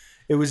 and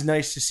it was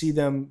nice to see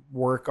them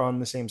work on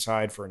the same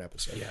side for an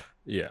episode.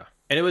 Yeah.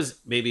 And it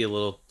was maybe a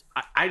little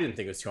I didn't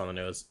think it was too on the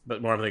nose,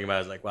 but more I'm thinking about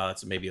it is like, wow,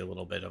 that's maybe a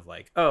little bit of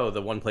like, oh,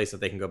 the one place that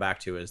they can go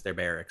back to is their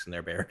barracks, and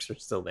their barracks are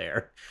still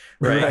there,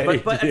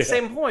 right? But at the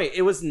same point,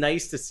 it was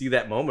nice to see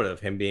that moment of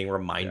him being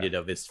reminded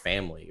of his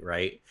family,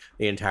 right,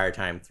 the entire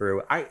time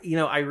through. I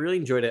really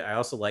enjoyed it. I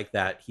also like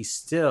that he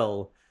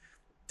still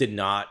did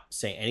not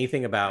say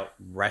anything about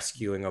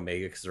rescuing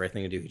Omega because the right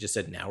thing to do. He just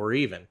said, "Now we're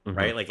even,"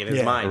 right? Like in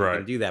his mind, he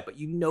can do that, but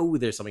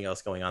there's something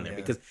else going on there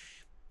because.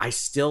 I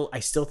still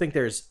think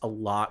there's a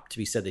lot to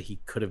be said that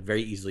he could have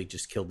very easily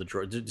just killed the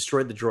droid,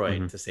 destroyed the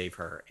droid to save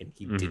her, and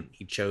he didn't.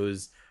 He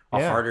chose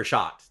a harder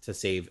shot to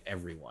save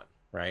everyone,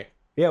 right?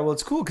 Yeah, well,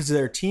 it's cool because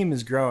their team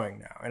is growing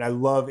now, and I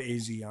love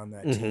AZ on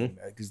that team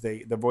because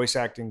the voice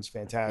acting is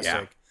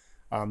fantastic.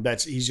 Yeah.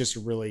 He's just a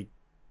really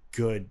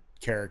good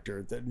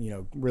character, that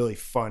really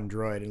fun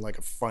droid and like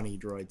a funny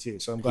droid too.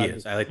 So I'm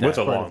glad. I like that. With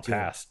a long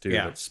past too.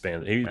 Yeah. That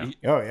spans.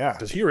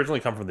 Does he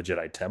originally come from the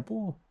Jedi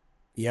Temple?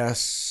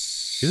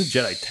 Yes. He's a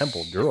Jedi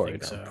Temple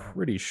droid. So. I'm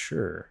pretty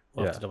sure.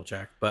 We'll have to double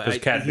check. But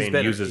because Cad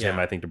Bane uses him,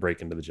 I think, to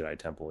break into the Jedi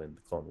Temple in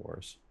the Clone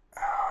Wars.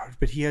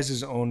 But he has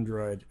his own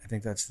droid. I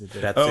think that's the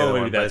difference. That's the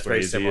other one, that's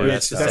very similar.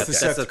 That's the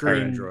Seth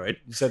Green droid.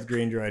 Seth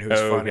Green droid, who's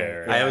funny.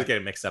 Right. I always get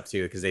it mixed up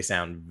too because they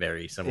sound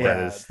very similar.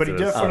 Yeah, but he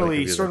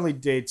definitely certainly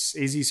dates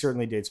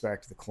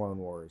back to the Clone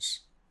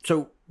Wars.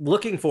 So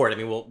looking forward, I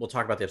mean, we'll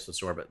talk about the episode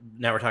store, but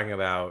now we're talking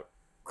about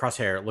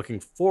Crosshair. Looking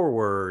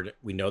forward,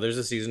 we know there's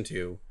a season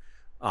 2.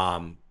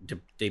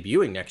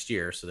 Debuting next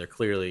year, so they're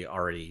clearly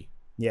already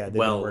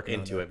well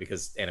into it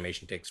because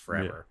animation takes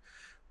forever.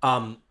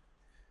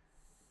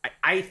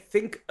 I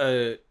think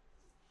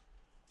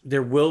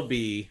there will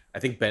be. I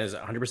think Ben is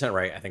 100%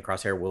 right. I think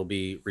Crosshair will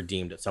be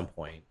redeemed at some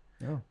point.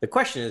 The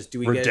question is, do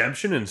we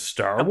redemption in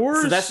Star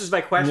Wars? So that's just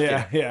my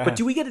question. Yeah. But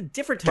do we get a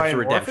different type of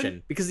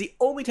redemption? Because the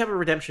only type of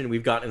redemption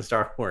we've got in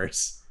Star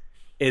Wars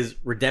is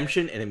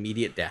redemption and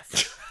immediate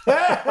death.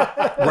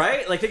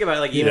 Right? Like think about it.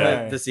 Like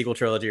even the sequel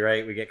trilogy,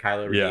 right? We get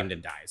Kylo redeemed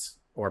and dies,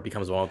 or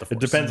becomes one with the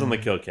Force. It depends on the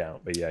kill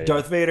count, but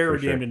Darth Vader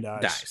redeemed and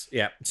dies.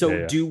 Yeah.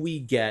 So do we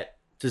get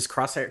this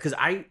Crosshair? Because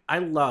I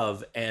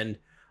love and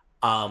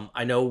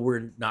I know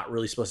we're not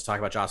really supposed to talk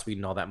about Joss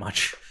Whedon all that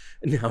much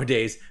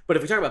nowadays, but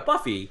if we talk about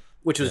Buffy,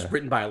 which was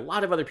written by a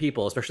lot of other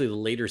people, especially the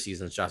later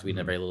seasons, Joss Whedon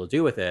had very little to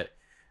do with it.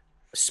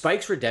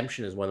 Spike's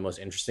redemption is one of the most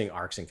interesting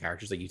arcs and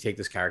characters. Like you take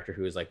this character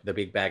who is like the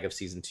big bag of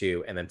season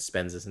 2 and then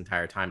spends this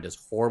entire time,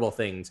 does horrible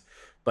things,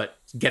 but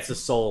gets a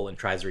soul and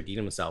tries to redeem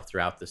himself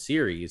throughout the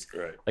series.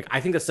 Right. Like I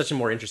think that's such a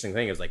more interesting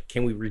thing is like,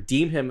 can we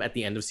redeem him at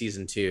the end of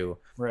season 2?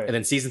 Right. And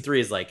then season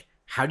 3 is like,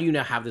 how do you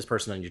now have this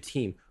person on your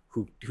team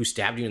who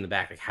stabbed you in the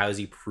back? Like how does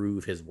he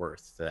prove his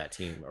worth to that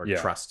team or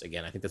trust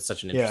again? I think that's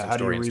such an interesting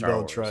story in Star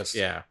Wars. Trust?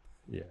 Yeah.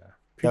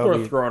 People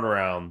are throwing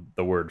around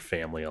the word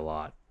family a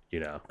lot.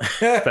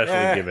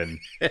 Especially given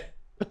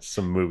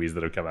some movies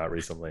that have come out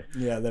recently.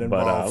 Yeah, that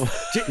involve.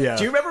 Do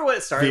you remember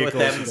what started with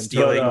them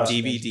stealing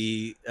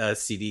DVD,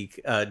 CD,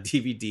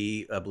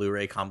 DVD,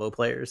 Blu-ray combo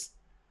players?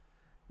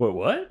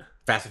 What?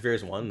 Fast and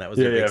Furious 1. That was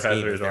their big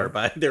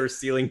scheme. They were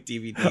stealing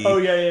DVD. Oh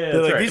yeah.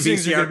 They're like, right. These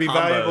things are going to be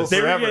valuable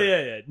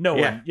forever. No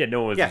one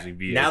was using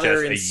VHS. Now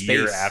they're in a space.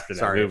 Year after that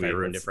Sorry movie. if I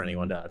ruined it for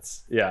anyone.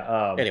 Nuts.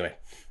 Yeah. Anyway,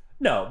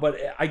 no, but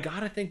I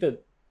gotta think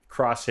that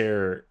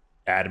Crosshair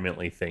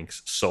adamantly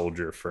thinks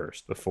soldier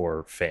first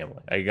before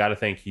family. I gotta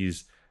think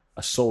he's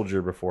a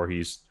soldier before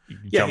he's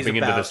jumping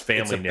into this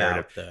family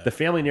narrative. The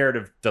family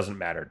narrative doesn't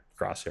matter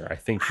to Crosshair. I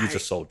think he's a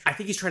soldier. I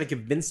think he's trying to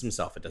convince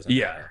himself it doesn't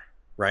matter.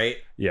 Right?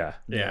 Yeah.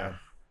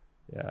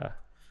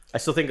 I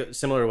still think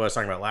similar to what I was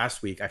talking about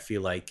last week. I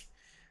feel like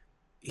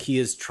he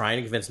is trying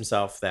to convince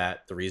himself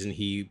that the reason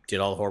he did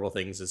all the horrible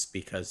things is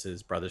because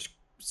his brothers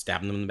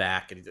stabbed him in the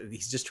back, and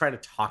he's just trying to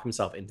talk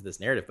himself into this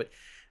narrative. But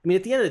I mean,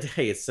 at the end of the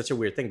day, it's such a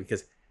weird thing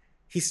because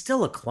he's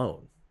still a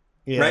clone,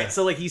 right?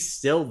 So like he's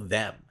still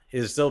them.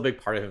 There's still a big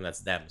part of him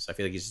that's them. So I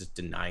feel like he's just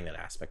denying that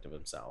aspect of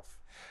himself.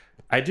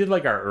 I did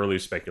like our early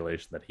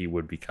speculation that he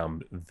would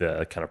become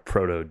the kind of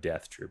proto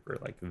Death Trooper,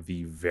 like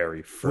the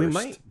very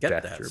first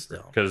Death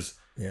Trooper. Because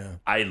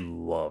I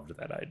loved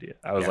that idea.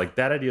 I was like,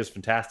 that idea is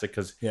fantastic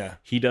because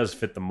he does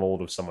fit the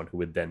mold of someone who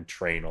would then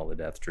train all the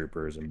Death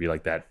Troopers and be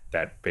like that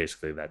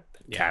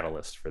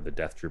catalyst for the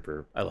Death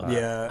Trooper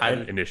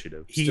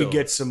initiative. He could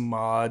get some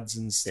mods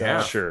and stuff.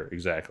 Yeah, sure,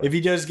 exactly. If he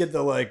does get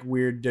the like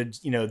weird,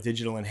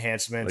 digital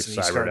enhancements and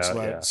he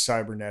starts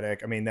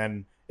cybernetic, I mean,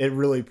 then it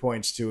really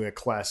points to a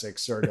classic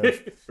sort of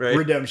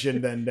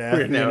redemption then death.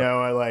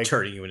 I like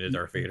turning you into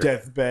Darth Vader,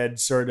 deathbed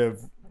sort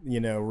of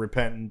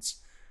repentance.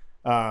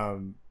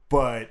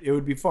 But it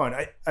would be fun.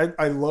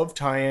 I love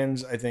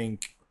tie-ins. I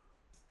think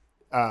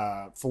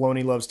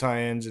Filoni loves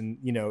tie-ins, and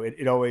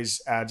it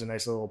always adds a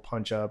nice little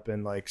punch up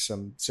and like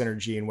some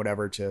synergy and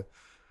whatever to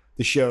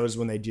the shows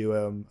when they do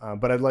them.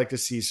 But I'd like to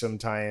see some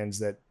tie-ins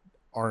that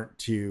aren't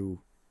too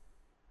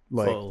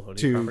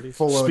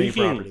Filoni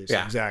properties.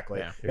 Yeah, exactly.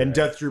 Yeah, and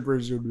Death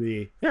Troopers would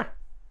be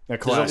a classic.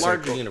 There's a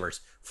larger universe.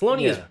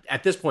 Filoni is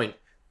at this point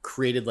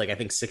created like I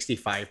think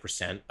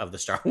 65% of the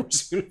Star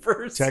Wars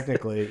universe.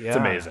 Technically, yeah. It's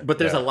amazing. But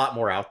there's Yeah. a lot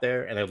more out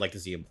there, and I'd like to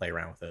see him play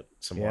around with it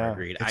some more. Yeah,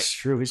 Agreed. it's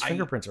true. His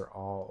fingerprints are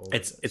all over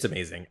It's this.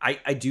 amazing.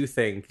 I do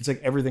think It's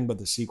like everything but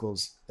the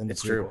sequels and the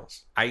it's true.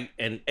 sequels.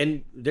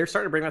 And they're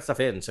starting to bring that stuff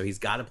in, so he's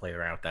got to play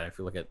around with that if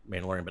you look at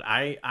Mandalorian. But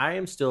I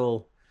am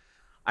still,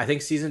 I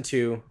think season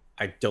 2.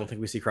 I don't think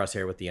we see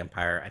Crosshair with the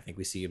Empire. I think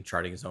we see him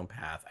charting his own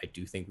path. I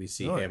do think we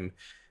see him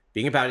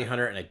being a bounty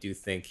hunter, and I do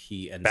think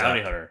he ends up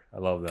Bounty hunter. I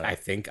love that.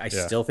 I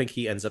still think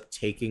he ends up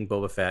taking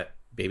Boba Fett,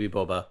 baby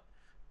Boba,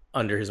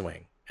 under his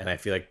wing. And I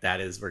feel like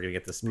that is, we're going to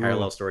get this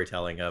parallel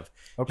storytelling of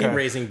him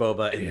raising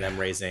Boba and them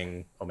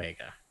raising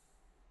Omega.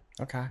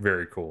 Okay.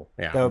 Very cool.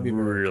 Yeah. That would be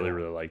very really, cool.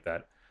 really like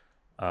that.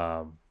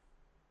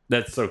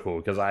 That's so cool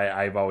because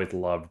I've always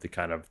loved the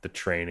kind of the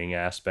training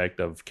aspect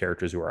of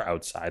characters who are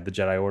outside the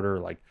Jedi Order.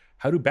 Like,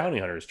 how do bounty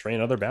hunters train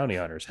other bounty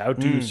hunters? How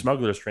do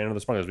smugglers train other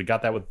smugglers? We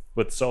got that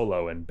with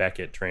Solo and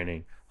Beckett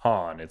training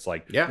Han. It's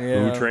like,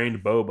 who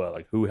trained Boba?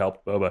 Like, who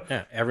helped Boba?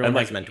 Yeah, everyone And,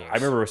 has like, mentors. I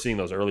remember seeing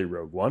those early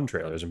Rogue One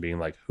trailers and being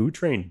like, who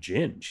trained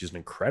Jin? She's an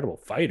incredible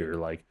fighter.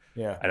 Like,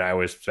 Yeah. and I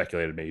always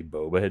speculated maybe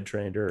Boba had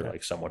trained her, or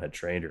like someone had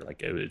trained her.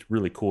 Like, it's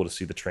really cool to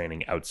see the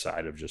training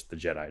outside of just the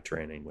Jedi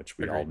training, which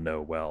we all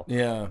know well.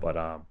 Yeah.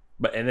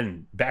 But and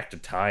then back to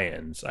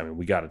tie-ins. I mean,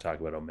 we got to talk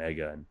about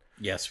Omega and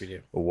Yes, we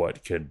do.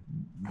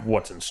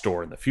 what's in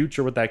store in the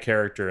future with that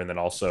character, and then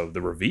also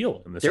the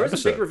reveal in this There was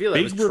episode. a big reveal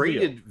that was reveal.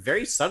 treated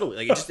very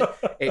subtly. Like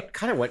it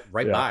kind of went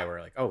right by.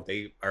 We're like, oh,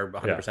 they are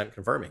 100%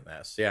 confirming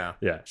this. Yeah.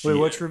 Yeah. Wait,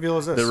 which reveal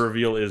is this? The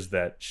reveal is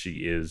that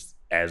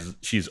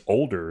she's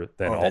older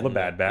than all the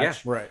Bad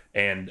Batch. Right.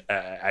 And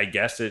I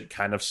guess it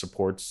kind of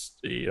supports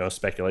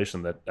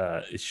speculation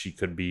that she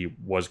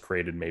was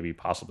created maybe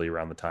possibly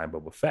around the time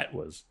Boba Fett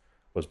was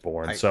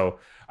born. So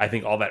I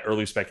think all that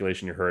early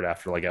speculation you heard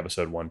after like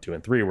episode 1, 2,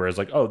 and 3, where it's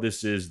like, oh,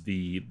 this is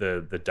the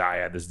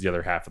dyad, this is the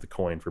other half of the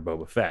coin for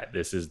Boba Fett.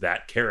 This is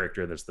that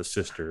character that's the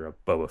sister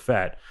of Boba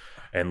Fett.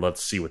 And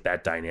let's see what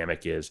that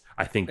dynamic is.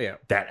 I think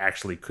that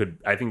actually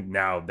I think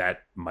now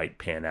that might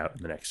pan out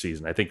in the next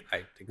season. I think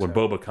when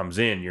Boba comes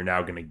in, you're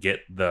now going to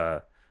get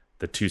the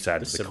two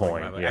sides of the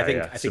coin. Rivalry.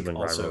 Yeah, I think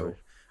also, rivalry.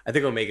 I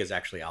think Omega's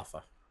actually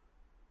Alpha.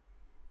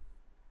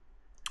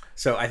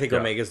 So I think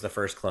Omega's the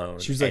first clone.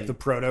 She was like the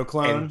proto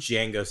clone. And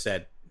Django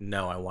said,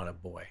 "No, I want a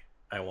boy.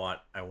 I want."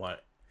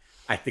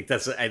 I think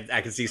that's.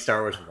 I can see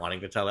Star Wars wanting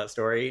to tell that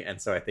story,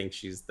 and so I think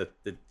she's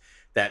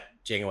that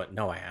Django went.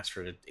 No, I asked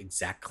for an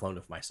exact clone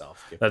of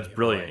myself. Give That's me a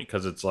brilliant boy."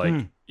 because it's like,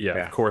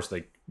 of course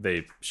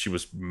she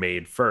was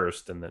made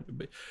first, and then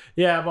but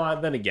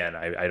then again,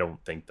 I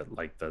don't think that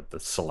like the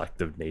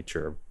selective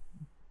nature of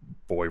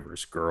boy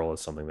versus girl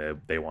is something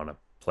that they want to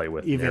play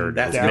with. Even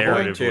that's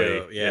narratively.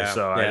 too. Yeah.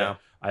 So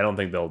I don't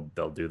think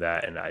they'll do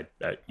that, and I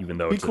even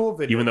though it's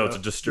a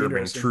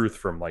disturbing truth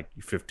from like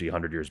 50,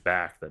 100 years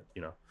back that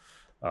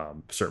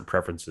certain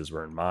preferences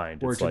were in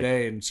mind. Or it's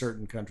today in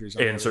certain countries.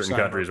 in certain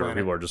countries where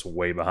people are just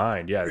way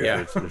behind.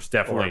 There's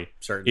definitely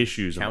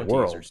issues in the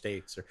world or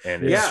states,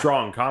 and it's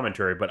strong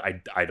commentary. But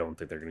I don't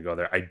think they're going to go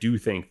there. I do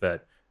think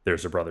that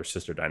there's a brother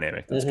sister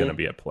dynamic that's going to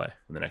be at play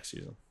in the next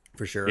season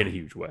for sure in a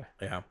huge way.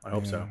 Yeah, I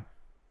hope so.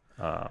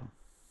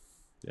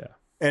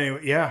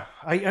 Anyway,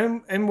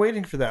 I'm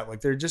waiting for that.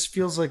 Like, there just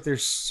feels like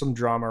there's some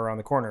drama around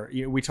the corner.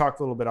 We talked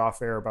a little bit off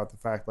air about the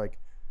fact like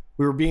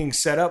we were being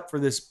set up for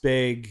this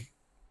big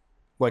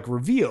like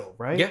reveal,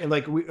 right? Yeah. And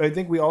like I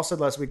think we all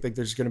said last week, like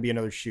there's going to be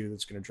another shoe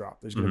that's going to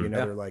drop. There's going to be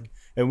another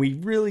and we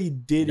really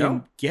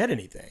didn't get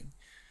anything.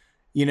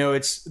 We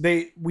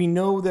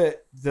know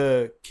that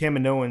the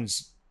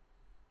Kaminoans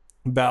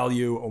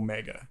value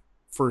Omega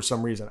for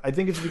some reason. I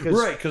think it's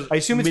because I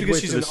assume it's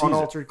because she's an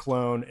unaltered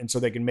clone, and so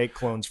they can make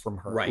clones from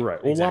her.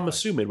 Right. Well, I'm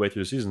assuming midway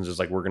through the seasons is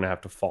like we're going to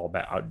have to fall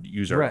back,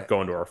 go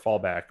into our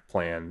fallback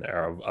plan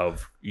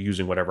of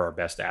using whatever our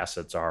best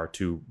assets are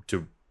to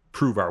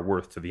prove our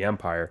worth to the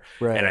Empire.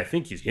 Right. And I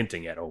think he's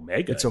hinting at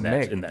Omega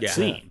in that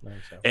scene.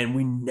 So. And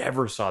we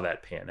never saw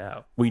that pan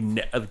out.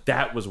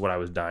 That was what I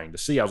was dying to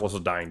see. I was also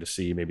dying to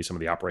see maybe some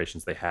of the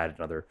operations they had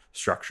in other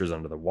structures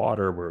under the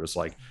water where it was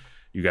like,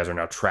 you guys are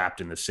now trapped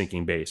in the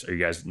sinking base. Are you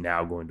guys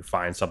now going to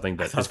find something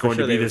that is going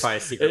to be this?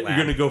 You're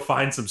going to go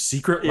find some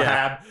secret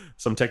lab,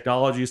 some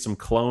technology, some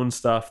clone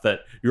stuff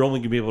that you're only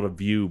going to be able to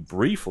view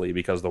briefly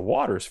because the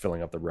water is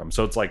filling up the room.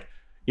 So it's like,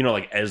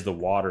 like as the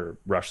water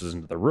rushes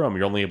into the room,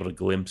 you're only able to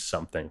glimpse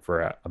something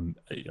for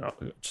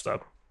just a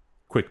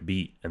quick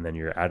beat, and then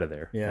you're out of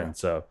there. Yeah. And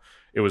so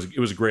it was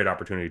a great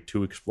opportunity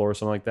to explore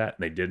something like that,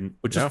 and they didn't,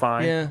 which is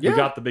fine. Yeah. We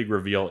got the big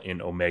reveal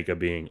in Omega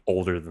being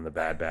older than the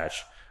Bad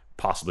Batch.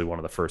 Possibly one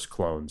of the first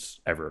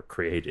clones ever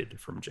created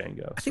from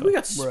Django. I think we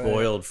got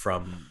spoiled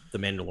from The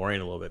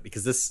Mandalorian a little bit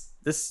because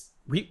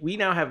we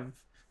now have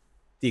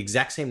the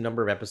exact same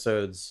number of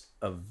episodes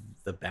of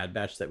the Bad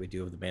Batch that we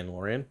do of The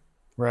Mandalorian.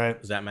 Right.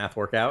 Does that math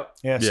work out?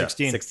 Yeah,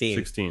 16.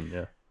 16,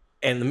 yeah.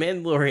 And The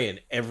Mandalorian,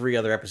 every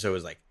other episode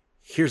was like,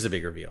 here's a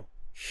big reveal.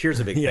 Here's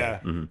a big thing.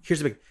 Mm-hmm.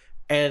 Here's a big...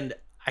 And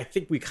I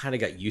think we kind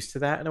of got used to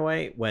that in a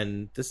way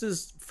when this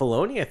is...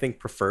 Filoni, I think,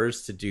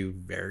 prefers to do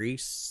very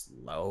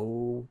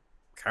slow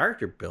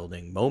character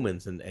building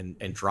moments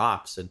and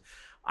drops, and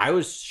I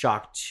was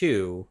shocked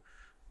too.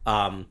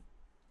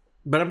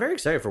 But I'm very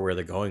excited for where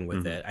they're going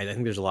with it. I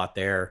think there's a lot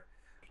there.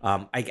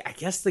 I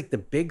guess like the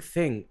big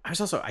thing, I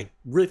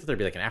really thought there'd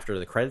be like an after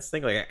the credits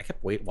thing. Like I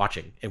kept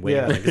waiting and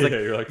waiting. Yeah. Like,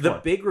 You're like, the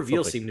 "Fun." big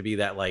reveal Something. seemed to be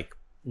that like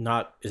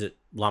is it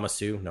Lama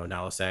Su? No,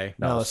 Nala Se.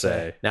 Nala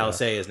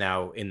Se is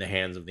now in the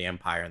hands of the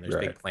Empire, and there's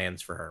big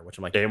plans for her, which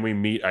I'm like, and we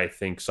meet, I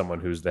think, someone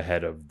who's the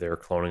head of their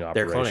cloning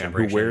operation,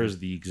 operation. who wears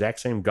the exact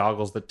same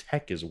goggles that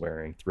Tech is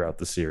wearing throughout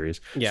the series.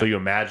 Yeah. So you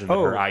imagine that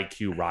her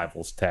IQ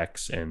rivals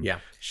Tech's, and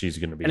she's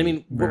going to be. And I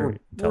mean, we're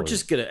intelligent.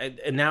 just gonna,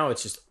 and now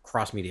it's just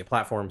cross media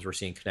platforms. We're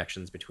seeing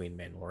connections between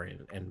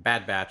Mandalorian and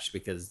Bad Batch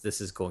because this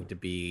is going to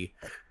be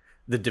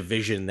the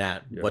division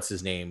that what's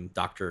his name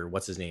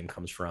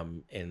comes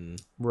from in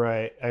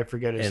Right. I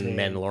forget his name.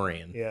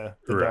 Mandalorian. Yeah.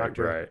 The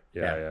doctor. Right.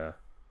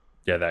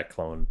 Yeah. That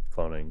cloning.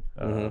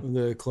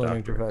 The cloning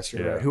Doctor. professor,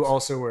 Yeah. right, who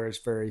also wears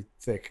very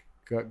thick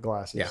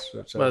glasses. Yeah.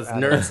 which Well, I-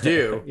 nerds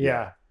do.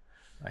 Yeah.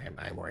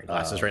 I'm wearing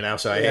glasses right now,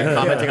 so I am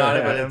commenting on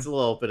it, but it's a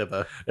little bit of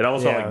a It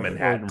almost felt Yeah, like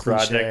Manhattan a little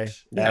cliche.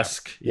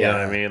 Project-esque. You know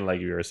what I mean?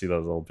 Like you ever see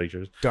those old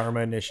pictures?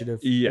 Dharma Initiative.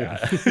 Yeah.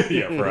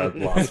 For us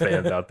Lost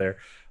fans out there.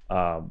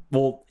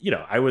 Well,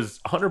 I was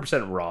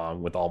 100%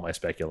 wrong with all my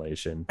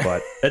speculation,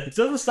 but it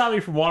doesn't stop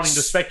me from wanting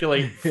to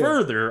speculate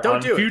further Don't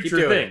on do it. Keep future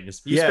doing it.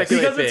 things. You Yes.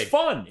 speculate Because big. it's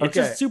fun. It's Okay.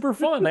 just super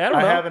fun. Like, I don't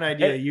I know. have an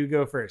idea. And- You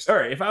go first. all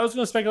right, if I was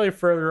going to speculate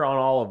further on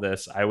all of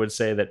this, I would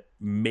say that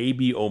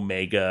maybe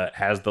Omega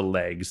has the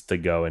legs to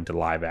go into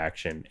live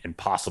action and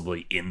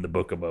possibly in the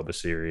Book of Boba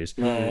series.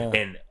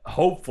 And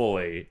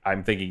hopefully,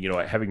 I'm thinking,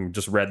 having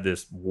just read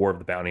this War of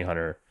the Bounty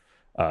Hunter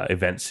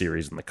event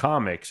series in the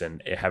comics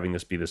and having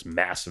this be this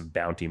massive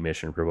bounty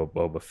mission for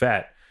Boba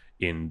Fett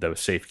in the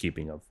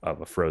safekeeping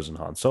of a frozen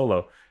Han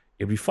Solo,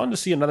 it'd be fun to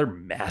see another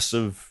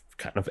massive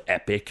kind of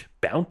epic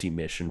bounty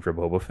mission for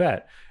Boba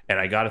Fett. And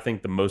I got to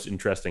think the most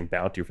interesting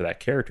bounty for that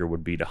character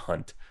would be to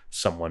hunt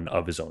someone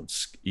of his own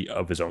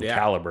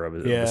caliber,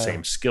 of the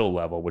same skill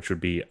level, which would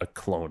be a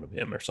clone of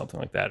him or something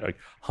like that, like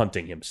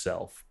hunting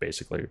himself,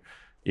 basically.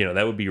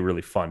 That would be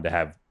really fun to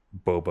have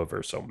Boba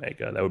versus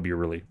Omega. That would be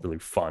really, really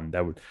fun.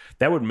 That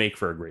would make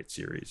for a great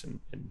series,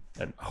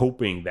 and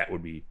hoping that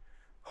would be.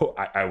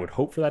 I would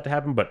hope for that to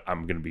happen, but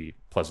I'm going to be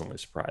pleasantly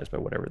surprised by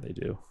whatever they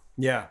do.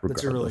 Yeah,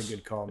 that's a really regardless.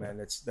 good call, man.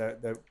 It's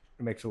that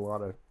makes a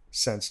lot of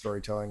sense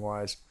storytelling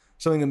wise.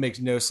 Something that makes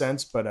no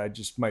sense, but I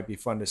just might be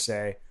fun to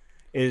say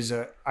is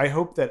I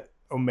hope that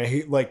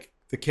Omega, like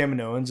the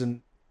Kaminoans,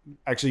 and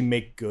actually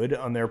make good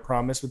on their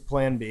promise with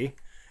Plan B,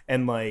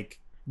 and like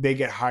they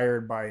get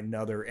hired by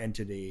another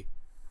entity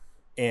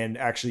and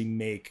actually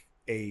make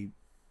a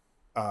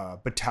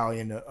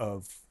battalion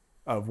of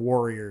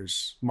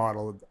warriors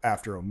modeled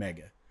after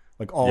Omega.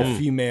 Like all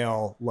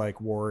female,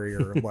 like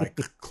warrior, like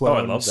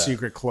clone, love that.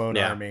 secret clone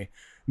army.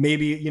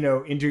 Maybe,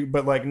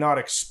 but like not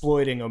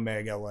exploiting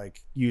Omega, like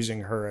using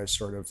her as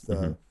sort of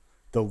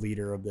the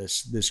leader of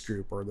this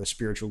group, or the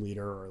spiritual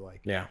leader, or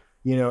like,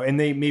 and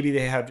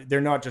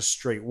they're not just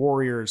straight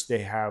warriors. They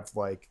have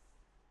like,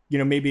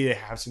 maybe they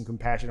have some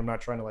compassion. I'm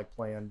not trying to like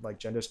play on like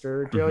gender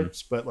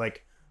stereotypes, but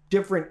like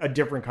a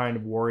different kind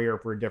of warrior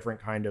for a different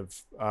kind of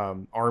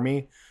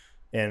army.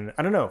 And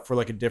I don't know, for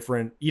like a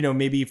different,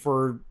 maybe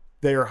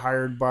they're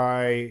hired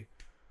by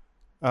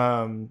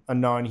a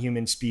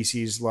non-human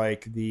species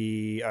like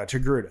the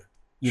Togruta,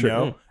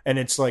 know? And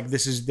it's like,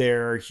 this is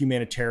their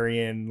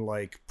humanitarian,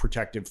 like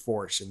protective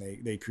force.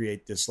 And they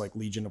create this like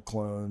Legion of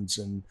Clones,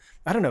 and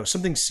I don't know,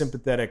 something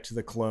sympathetic to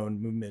the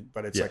clone movement,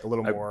 but it's like a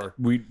little more.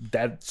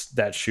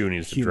 That shoe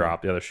needs to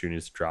drop. The other shoe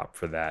needs to drop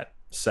for that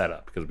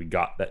setup, because we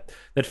got that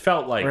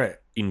felt like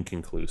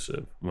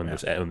inconclusive when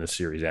the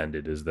series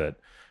ended, is that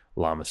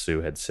Lama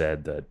Su had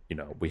said that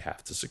we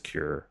have to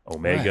secure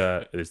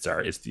Omega.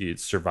 It's the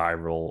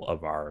survival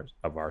of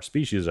our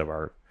species, of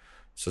our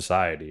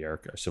society, our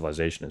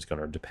civilization is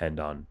going to depend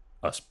on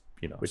us,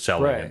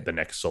 selling the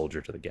next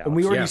soldier to the galaxy. And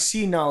we already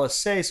see Nala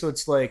Se, so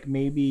it's like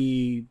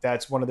maybe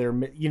that's one of their,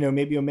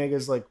 maybe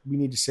Omega's like, we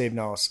need to save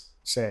Nala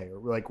Se,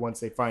 or like once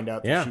they find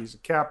out that she's a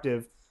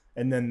captive,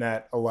 and then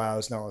that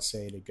allows Nala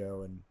Se to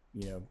go and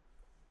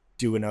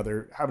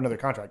have another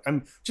contract.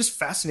 I'm just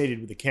fascinated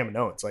with the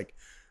Kaminoans. Like,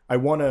 I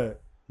want to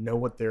know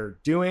what they're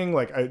doing.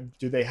 Like,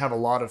 do they have a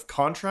lot of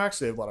contracts?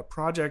 Do they have a lot of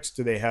projects?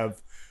 Do they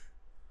have,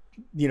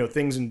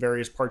 things in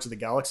various parts of the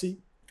galaxy?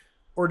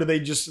 Or do they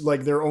just,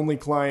 like, their only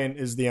client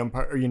is the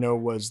Empire,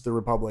 was the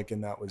Republic,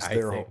 and that was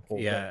their whole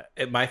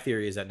thing? My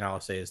theory is that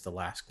Nala Se is the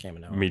last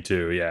Kaminoan. Me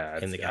too, yeah.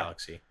 In the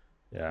galaxy.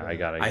 Yeah, I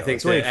got it. I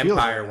think the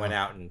Empire went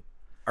out and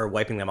are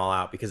wiping them all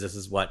out, because this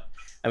is what,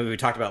 we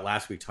talked about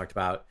last week, talked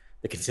about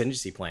the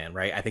contingency plan,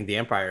 right? I think the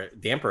Emperor,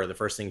 the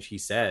first thing she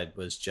said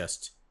was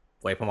just,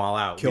 wipe them all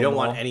out. We don't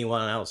want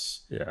anyone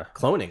else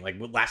cloning. Like,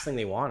 the last thing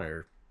they want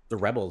are the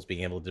rebels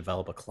being able to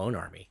develop a clone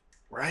army.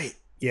 Right.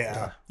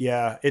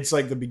 Yeah. It's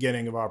like the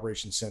beginning of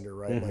Operation Cinder,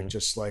 right? Like,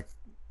 just like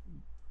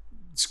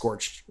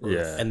scorched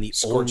Earth. And the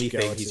only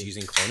thing he's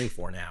using cloning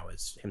for now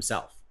is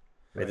himself.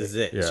 Right? This is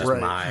it. It's Yeah. just Right.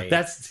 my.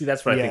 That's what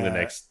I think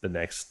Yeah. the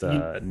next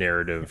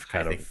narrative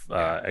kind think, of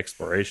yeah.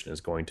 exploration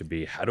is going to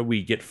be. How do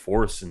we get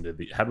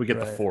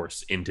the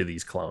force into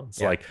these clones?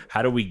 Yeah. Like,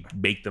 how do we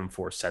make them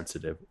force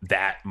sensitive?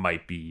 That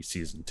might be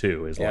season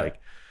 2 is Yeah.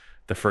 like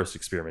the first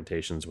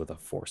experimentations with a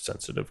force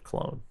sensitive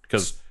clone,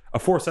 because a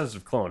force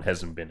sensitive clone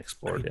hasn't been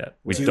explored yet.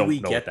 We Do don't we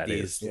know get what that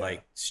these is.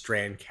 like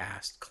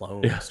Strandcast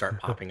clones Yeah. start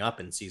popping up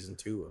in season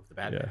 2 of the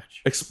Bad Yeah.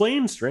 Batch?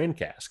 Explain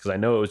Strandcast, because I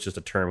know it was just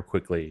a term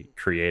quickly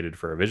created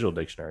for a visual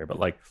dictionary, but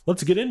like,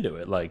 let's get into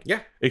it. Like,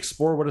 Yeah.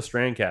 explore what a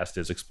Strandcast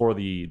is. Explore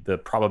the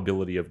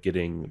probability of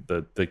getting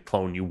the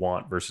clone you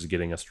want versus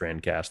getting a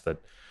Strandcast that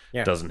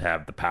Yeah. doesn't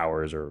have the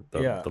powers or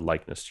the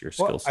likeness to your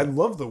skill Well, set. I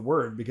love the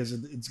word because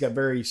it's got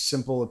very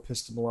simple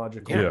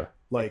epistemological, Yeah.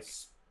 like,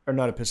 or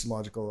not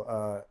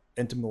epistemological,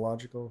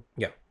 entomological.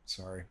 Yeah.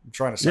 Sorry, I'm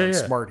trying to sound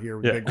Yeah. smart here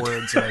with Yeah. big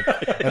words. And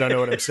I don't know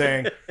what I'm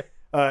saying.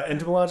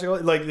 Entomological,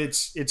 like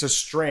it's a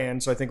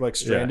strand. So I think like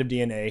strand Yeah. of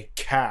DNA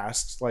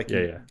cast, like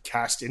Yeah.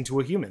 cast into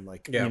a human,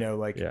 like Yeah. Yeah.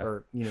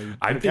 or you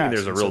I'm put thinking cast,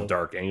 there's a and real so-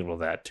 dark angle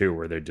to that too,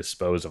 where they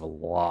dispose of a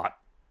lot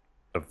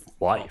of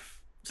life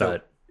So-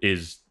 that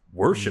is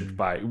worshipped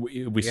by.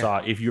 We saw,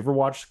 if you ever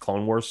watched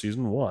Clone Wars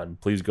season 1,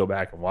 please go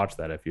back and watch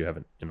that if you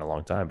haven't in a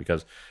long time,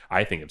 because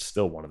I think it's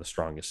still one of the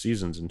strongest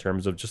seasons in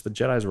terms of just the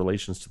Jedi's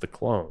relations to the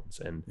clones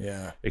and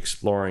Yeah.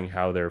 exploring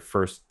how their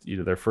first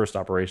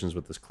operations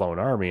with this clone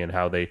army, and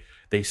how they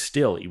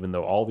still, even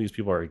though all these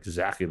people are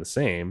exactly the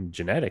same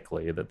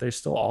genetically, that they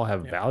still all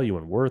have value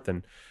and worth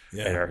and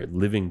are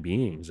living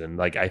beings. And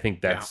like, I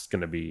think that's going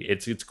to be,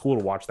 it's cool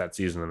to watch that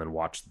season and then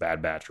watch the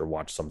Bad Batch or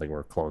watch something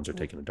where clones are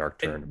taking a dark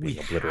turn and we being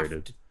obliterated.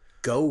 have to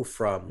go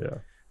from Yeah.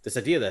 this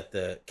idea that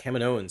the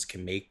Kaminoans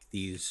can make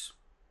these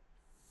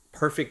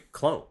perfect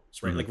clones,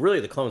 right? Mm-hmm. Like, really,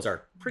 the clones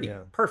are pretty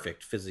Yeah.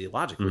 perfect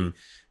physiologically, Mm-hmm.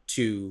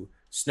 to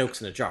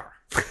Snoke's in a jar.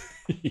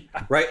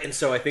 Right. And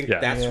so I think Yeah.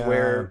 that's Yeah.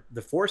 where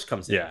the Force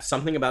comes in. Yeah.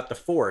 Something about the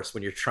Force,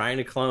 when you're trying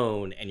to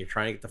clone and you're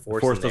trying to get the The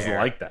Force, Force in doesn't there,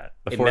 like that.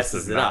 The it Force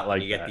messes does it not up.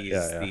 like You get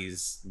that.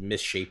 these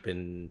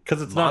misshapen,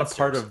 Because it's not a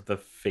part monsters. of the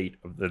fate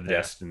of the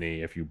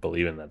destiny, if you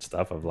believe in that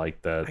stuff, of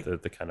like the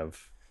kind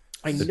of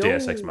I the know,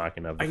 Deus Ex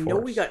Machina of the I Force. know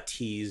we got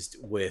teased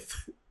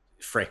with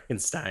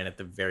Frankenstein at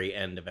the very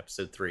end of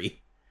episode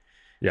 3.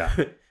 Yeah.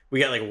 We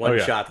got like one Oh,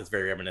 yeah. shot that's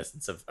very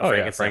reminiscent of Oh,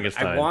 yeah, Frankenstein.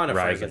 Frankenstein I want a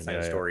Rising, Frankenstein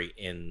yeah, yeah. story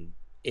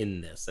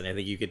in this, and I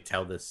think you could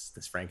tell this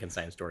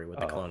Frankenstein story with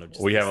the clone of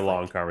just We this, have a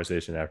long like-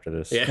 conversation after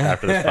this Yeah.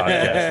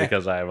 podcast,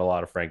 because I have a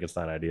lot of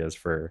Frankenstein ideas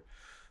for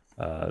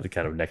the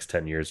kind of next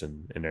 10 years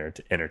in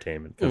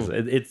entertainment, because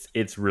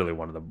it's really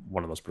one of the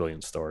most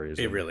brilliant stories.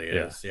 It And, really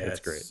is. Yeah, it's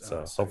great.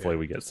 So so hopefully good.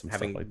 we get some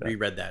Having stuff like that.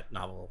 reread that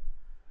novel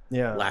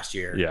Yeah. last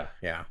year.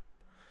 Yeah.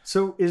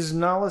 So is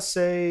Nala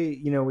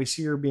say, we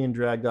see her being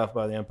dragged off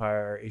by the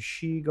Empire. Is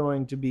she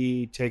going to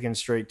be taken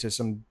straight to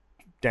some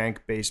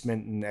dank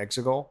basement in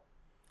Exegol?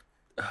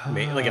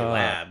 Like a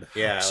lab.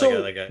 Yeah. So-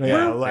 like a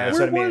Yeah, Where- that's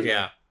what I where mean. was-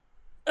 yeah.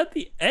 At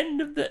the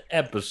end of the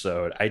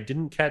episode, I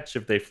didn't catch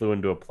if they flew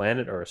into a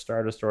planet or a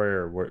Star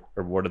Destroyer,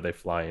 or what did they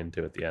fly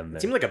into at the end there.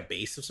 It seemed like a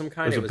base of some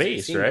kind. It was a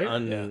base, seemed right?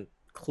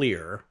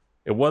 Unclear.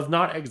 It was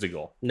not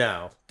Exegol.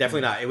 No,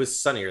 definitely not. It was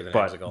sunnier than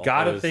But Exegol.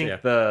 gotta It was- think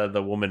yeah.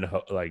 the woman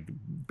like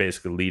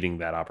basically leading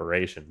that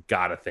operation.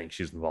 Gotta think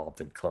she's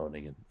involved in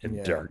cloning and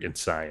Yeah. dark in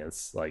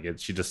science. Like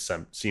she just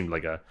seemed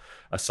like a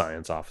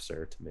science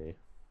officer to me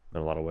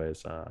in a lot of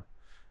ways.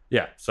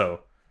 Yeah,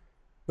 so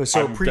But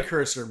so I'm a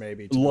precursor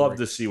maybe. To love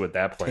the to see what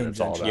that planet's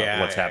all about. Yeah,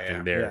 what's yeah, happening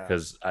yeah. there, Yeah.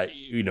 because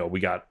we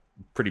got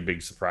pretty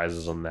big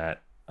surprises on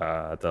that.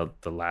 The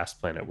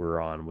last planet we were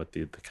on with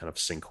the kind of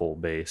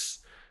sinkhole base.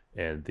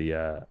 And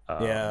that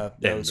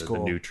and was the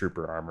cool. new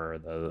trooper armor,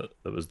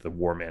 that was the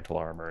war mantle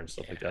armor and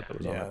stuff like that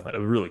was on Yeah. that planet.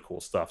 It was really cool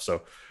stuff.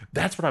 So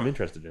that's what I'm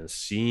interested in, is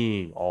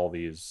seeing all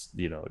these,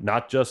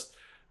 not just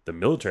the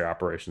military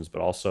operations,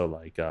 but also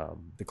like the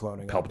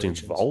cloning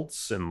Palpatine's operations.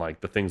 vaults and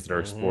like the things that are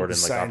explored in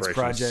like Science Operation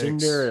projects.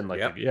 Cinder and like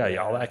Yep.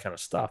 all that kind of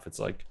stuff. It's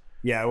like,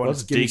 Yeah, I want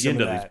let's to give me dig some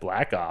into of these that.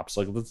 Black Ops.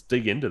 Like, let's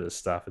dig into this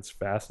stuff. It's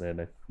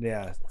fascinating.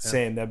 Yeah,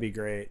 same. That'd be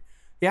great.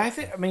 Yeah,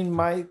 I mean,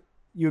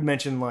 you had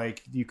mentioned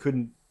like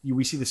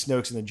we see the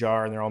Snokes in the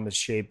jar and they're all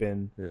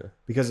misshapen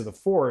because of the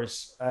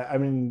Force. I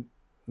mean,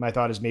 my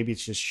thought is maybe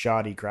it's just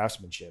shoddy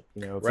craftsmanship.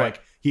 If Right.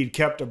 like he'd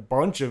kept a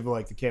bunch of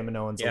like the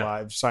Kaminoans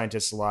alive,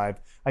 scientists alive,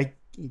 I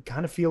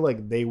kind of feel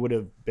like they would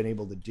have been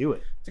able to do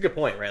it. It's a good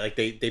point, right? Like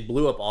they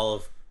blew up all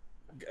of,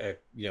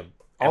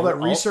 All that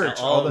research,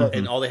 all that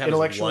and all they have is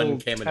intellectual one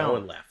Kaminoan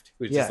talent. left,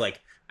 who's Yeah. just like,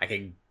 I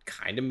can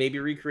kind of maybe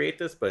recreate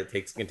this, but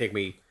it's gonna take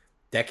me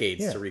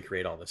decades Yeah. to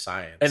recreate all the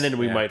science. And then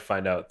we Yeah. might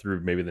find out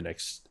through maybe the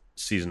next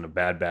season of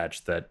Bad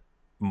Batch that,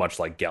 much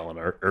like Galen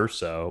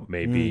Urso,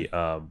 maybe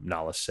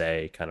Nala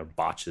Se kind of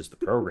botches the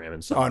program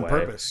in some On way.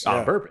 purpose, On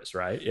yeah. purpose,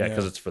 right? Yeah,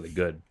 because Yeah. it's for the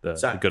good, the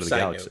Side- good of the side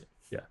galaxy. note.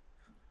 Yeah.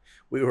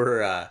 We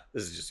were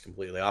this is just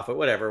completely off, but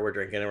whatever. We're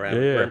drinking around.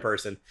 Yeah. We're in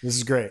person. This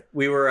is great.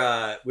 We were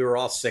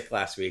all sick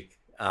last week.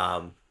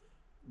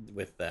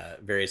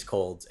 various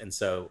colds, and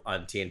so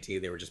on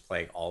TNT they were just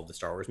playing all of the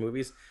Star Wars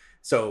movies.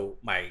 So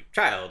my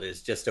child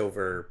is just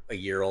over a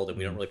year old, and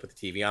we don't really put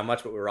the TV on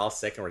much, but we were all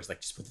sick, and we're just like,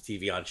 just put the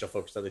TV on. She'll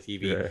focus on the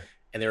TV. Yeah.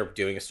 And they were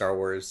doing a Star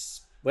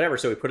Wars whatever,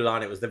 so we put it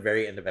on. It was the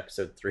very end of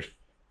episode 3,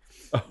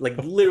 like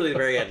literally the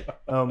very end.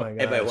 Oh my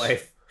god! And my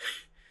wife,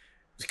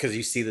 because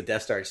you see the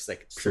Death Star, she's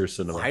like, Pure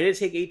cinema. why did it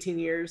take 18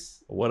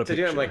 years? What a to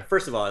do it? I'm picture. like,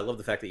 first of all, I love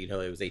the fact that you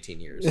know it was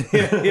 18 years.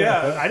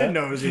 Yeah, I didn't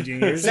know it was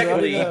 18 years.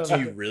 Secondly, Yeah. do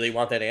you really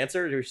want that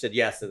answer? And she said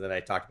yes, and then I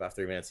talked about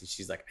 3 minutes, and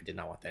she's like, I did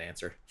not want that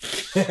answer.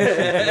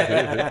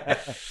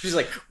 She's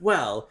like,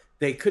 well,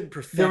 they couldn't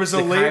perfect There was a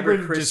the labor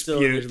Kyber crystal.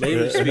 dispute. There's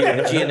labor dispute.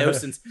 The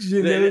Geonosians.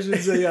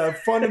 Geonosians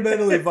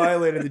fundamentally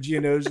violated the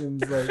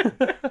Geonosians.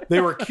 Like they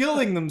were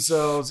killing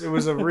themselves. It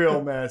was a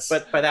real mess.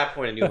 But by that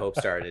point, A New Hope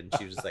started, and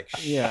she was just like,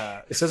 shh.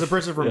 yeah, it says a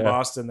person from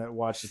Boston that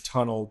watched a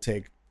tunnel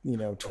take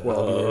 12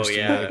 years. To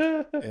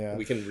yeah. make. Yeah.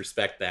 We can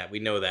respect that. We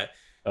know that.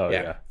 Oh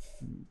Yeah. yeah.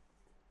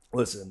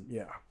 Listen,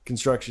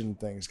 construction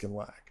things can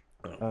lack.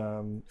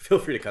 Feel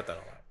free to cut that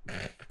all out.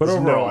 But There's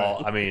no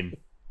overall, I mean,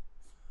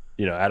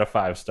 out of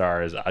 5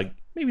 stars,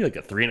 maybe like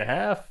a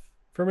 3.5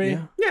 for me.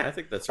 Yeah. Yeah, I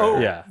think that's right. Oh,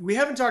 Yeah. We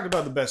haven't talked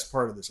about the best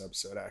part of this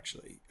episode,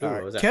 actually. Ooh,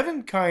 what was that?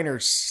 Kevin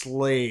Kiner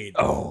slayed.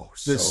 Oh,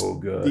 so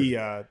good.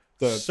 The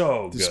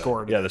good.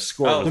 score. Yeah, the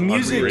score. Oh, was the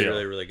music- unreal.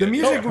 really, really the good.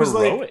 music It felt was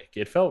like- heroic.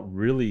 It felt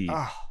really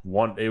Ah.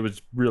 It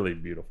was really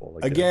beautiful.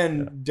 Like,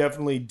 Again,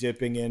 definitely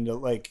dipping into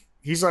like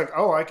he's like,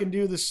 oh, I can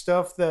do the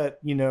stuff that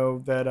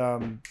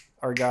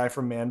our guy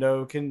from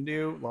Mando can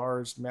do,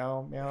 Lars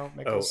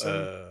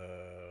Mikkelsen.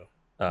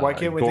 Why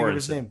can't we think of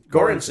his name?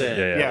 Goranson.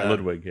 Yeah, Yeah.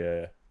 Ludwig.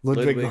 Yeah.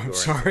 Ludwig. Ludwig I'm Göransson.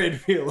 sorry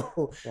to be a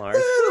little Lars.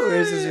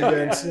 racist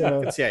against.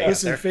 Yeah, yeah,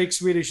 Listen, there. fake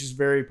Swedish is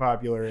very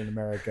popular in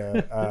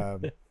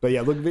America. But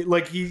yeah, Ludwig,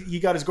 like he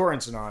got his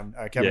Goranson on.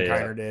 Kevin Yeah,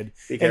 yeah. Kiner did.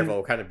 Be careful.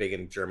 We're kind of big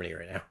in Germany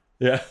right now.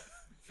 Yeah.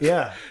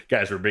 Yeah.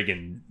 Guys, we're big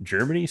in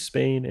Germany,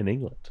 Spain, and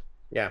England.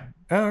 Yeah.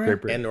 All right.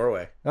 Great Britain. And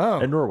Norway. Oh.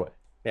 And Norway.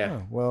 Yeah.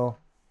 Oh, well,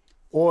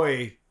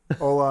 oi,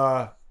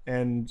 hola,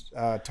 and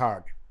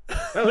tag.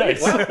 Oh,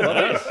 Nice. wow. Well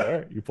done. Nice. All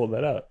right. You pulled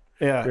that out.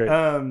 Yeah.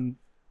 Great.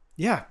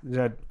 Yeah.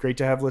 Great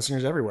to have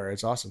listeners everywhere.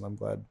 It's awesome. I'm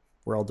glad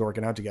we're all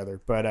dorking out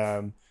together.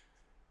 But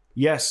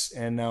yes,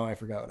 and now I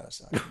forgot what I was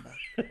talking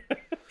about.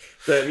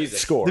 The music.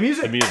 Score. The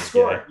music. The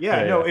Score.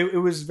 Yeah. No, it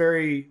was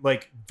very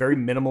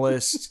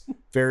minimalist,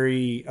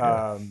 very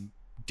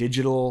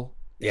digital.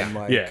 Yeah. And,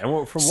 like, Yeah.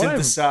 And from what I've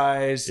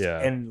synthesized Yeah.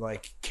 and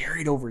like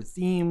carried over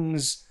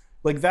themes.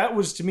 Like that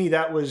was to me,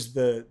 that was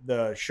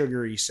the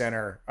sugary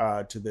center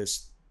to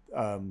this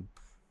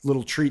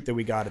little treat that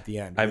we got at the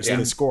end. It was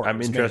the score. I'm It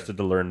was interested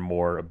to learn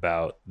more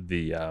about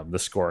the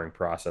scoring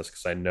process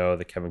because I know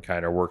that Kevin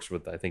Kiner works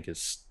with, I think,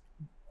 his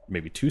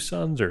maybe 2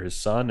 sons or his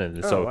son,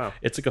 and so wow.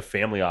 it's like a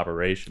family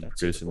operation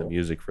producing the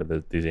music for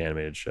these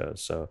animated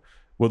shows. So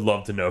would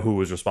love to know who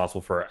was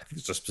responsible for. I think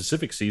it's a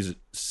specific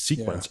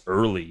sequence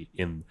early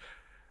in.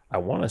 I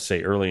want to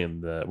say early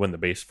in when the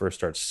bass first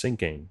starts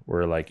syncing,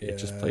 where like it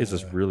just plays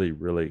this really,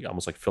 really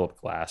almost like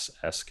Philip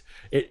Glass-esque.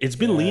 It's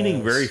been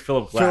leaning very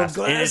Philip Glass.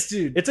 Philip Glass, and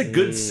dude. it's a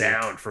good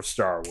sound for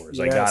Star Wars,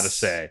 I gotta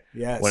say.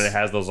 Yes. When it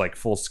has those like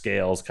full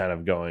scales kind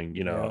of going,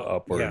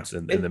 upwards,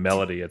 and the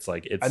melody, it's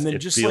like it's and then it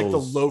just feels, like the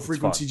low it's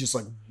frequency, fun. just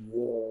like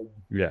whoa,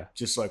 Yeah.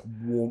 just like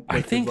whoa.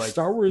 I think like,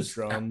 Star Wars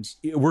the drums.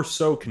 We're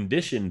so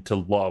conditioned to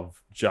love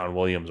John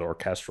Williams'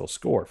 orchestral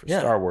score for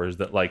Star Wars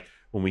that like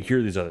when we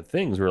hear these other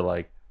things, we're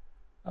like,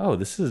 oh,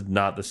 this is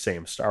not the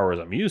same Star Wars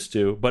I'm used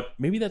to. But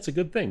maybe that's a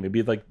good thing.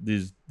 Maybe like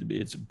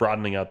it's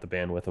broadening out the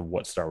bandwidth of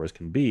what Star Wars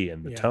can be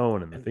and the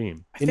tone and the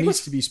theme. It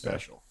needs to be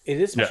special. It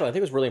is special. Yeah. I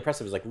think what's really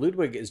impressive is like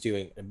Ludwig is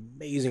doing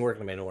amazing work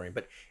in The Mandalorian,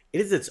 but it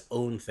is its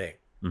own thing.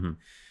 Mm-hmm.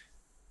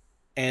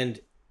 And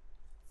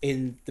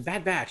in The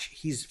Bad Batch,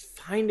 he's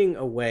finding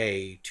a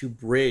way to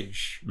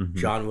bridge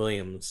John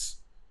Williams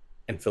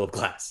and Philip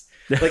Glass.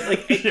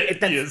 Like it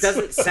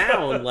doesn't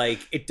sound like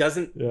it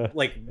doesn't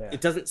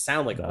it doesn't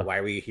sound like why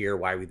are we here,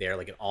 why are we there?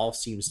 Like it all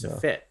seems to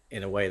fit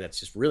in a way that's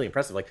just really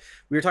impressive. Like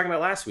we were talking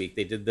about last week,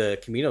 they did the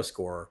Camino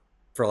score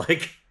for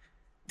like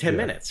 10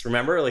 minutes.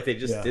 Remember? Like they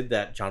just did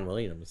that John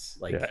Williams.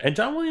 And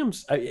John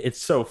Williams,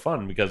 it's so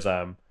fun because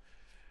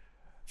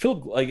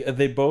Philip, like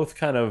they both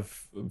kind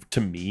of,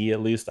 to me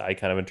at least, I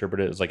kind of interpret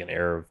it as like an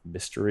air of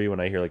mystery when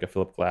I hear like a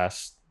Philip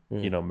Glass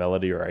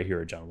melody, or I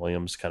hear a John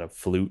Williams kind of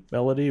flute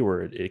melody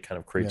where it kind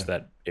of creates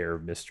that air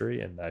of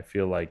mystery. And I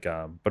feel like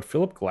but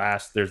Philip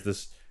Glass, there's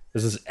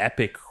this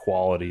epic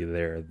quality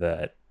there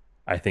that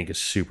I think is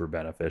super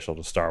beneficial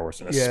to Star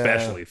Wars, and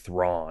especially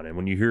Thrawn. And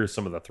when you hear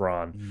some of the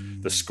Thrawn,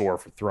 the score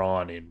for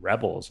Thrawn in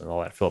Rebels and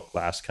all that Philip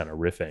Glass kind of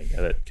riffing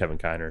that Kevin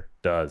Kiner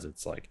does,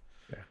 it's like,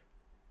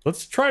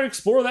 let's try to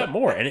explore that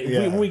more. And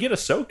when we get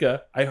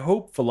Ahsoka, I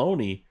hope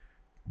Filoni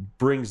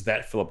brings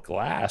that Philip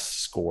Glass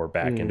score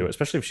back into it,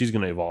 especially if she's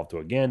going to evolve to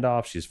a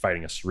Gandalf. She's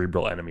fighting a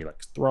cerebral enemy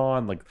like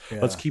Thrawn. Like,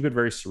 let's keep it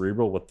very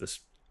cerebral with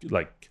this,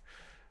 like,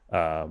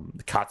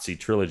 the Kotze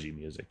trilogy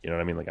music. You know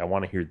what I mean? Like, I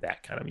want to hear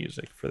that kind of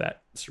music for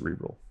that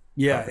cerebral.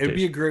 Yeah, it'd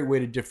be a great way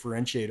to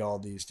differentiate all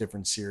these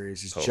different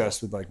series, is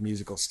just with like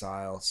musical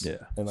styles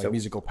and like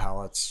musical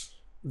palettes.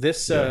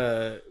 This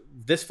 4th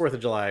of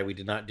July, we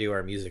did not do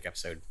our music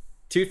episode.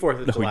 2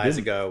 4th of Julys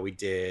ago, we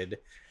did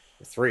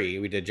 3.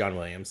 We did John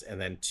Williams, and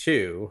then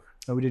 2.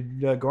 Oh, we did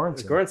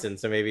Goranson. Goranson.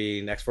 So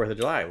maybe next 4th of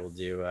July, we'll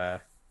do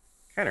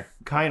Kiner.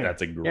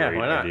 That's a great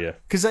idea.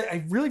 Because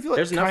I really feel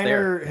like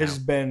Kiner has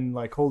been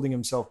like holding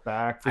himself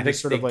back. For I think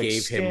sort of like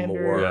gave him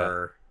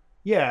more.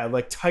 Yeah,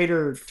 like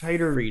tighter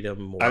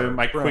freedom. More. I mean,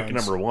 my quick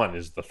number 1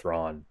 is the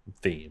Thrawn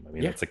theme. I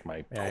mean, that's like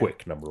my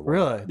quick number 1.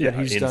 Really? Yeah,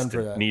 he's done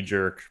for that. Knee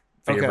jerk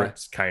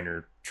favorites.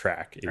 Kiner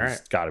track is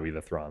got to be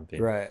the Thrawn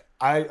theme. Right.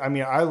 I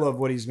mean, I love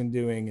what he's been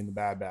doing in the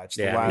Bad Batch.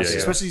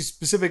 Especially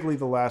specifically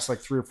the last like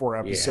 3 or 4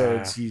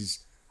 episodes.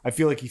 I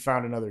feel like he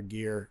found another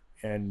gear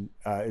and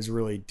is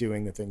really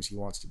doing the things he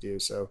wants to do.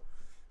 So.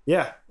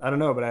 Yeah, I don't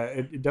know, but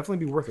it'd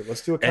definitely be worth it.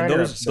 Let's do a kind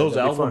of episode. Those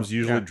albums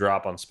usually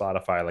drop on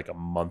Spotify like a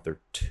month or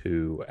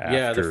 2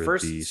 after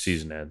the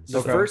season ends.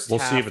 The first we'll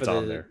see if it's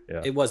on there.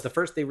 Yeah. It was the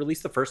first. They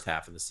released the first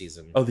half of the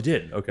season. Oh, they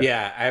did. Okay.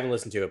 Yeah, I haven't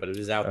listened to it, but it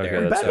is out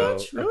there. Bad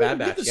Batch? Really? Bad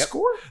Batch. The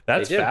score?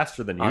 That's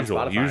faster than usual.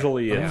 Spotify.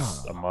 Usually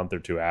it's a month or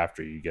 2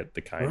 after you get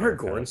the kind. Remember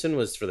Goranson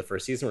was for the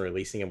first season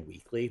releasing him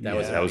weekly. That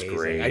was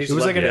great. It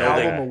was like an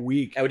album a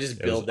week. I would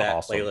just build that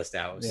playlist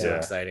out. It was so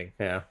exciting.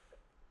 Yeah.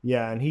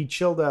 Yeah, and he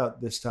chilled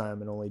out this time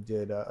and only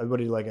did a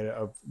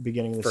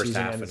beginning of the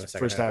season and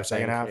first half,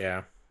 second half.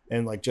 Yeah,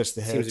 and like just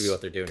the hits. Seems to be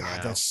what they're doing. God,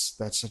 now. that's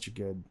such a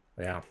good.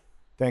 Yeah.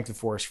 Thank the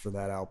Force for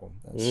that album.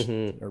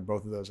 Or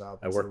both of those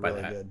albums. I work by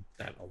really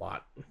that a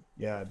lot.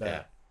 Yeah, I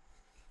bet.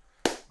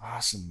 Yeah.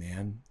 Awesome,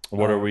 man.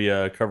 What are we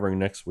covering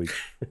next week?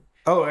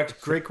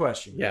 Great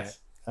question. Yes.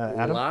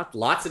 Adam?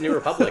 Lots of New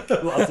Republic.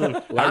 lots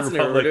of New.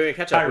 We're doing a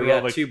catch up. We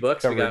got 2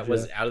 books. We got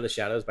was Out of the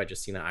Shadows by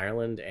Justina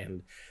Ireland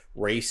and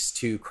Race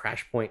to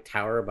Crash Point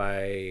Tower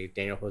by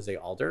Daniel Jose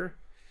Alder.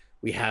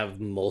 We have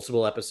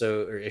multiple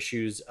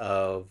issues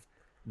of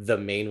the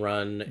main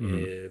run,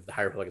 the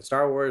High Republic and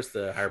Star Wars,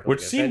 the High Republic,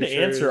 which seemed to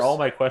answer all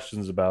my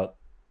questions about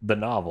the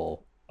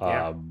novel,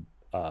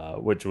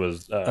 which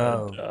was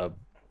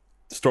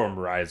Storm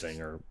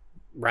Rising or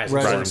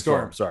Rising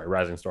Storm. Sorry,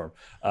 Rising Storm.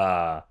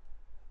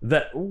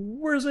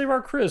 Where's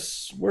Avar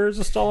Kriss? Where's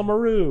Estella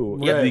Maru?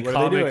 Yeah, the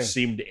comics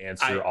seem to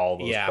answer all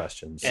those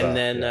questions. And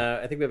then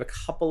I think we have a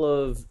couple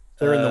of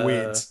they're in the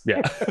weeds.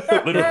 Yeah,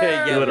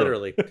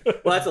 literally.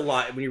 Well, that's a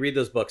lot. When you read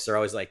those books, they're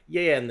always like,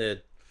 and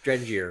the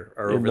Drengier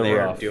are over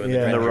there doing the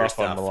Drengier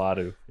stuff. On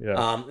Maladu.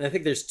 Yeah. And I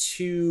think there's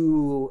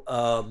 2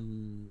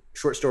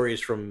 short stories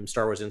from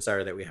Star Wars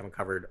Insider that we haven't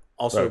covered.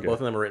 Also, both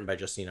of them are written by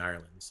Justine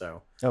Ireland.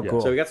 So,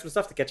 cool. So we got some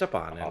stuff to catch up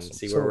on and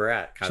see where we're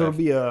at. It'll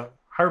be a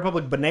High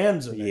Republic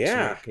bonanza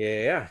next week.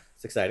 Yeah.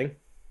 It's exciting.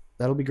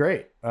 That'll be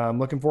great. I'm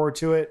looking forward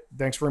to it.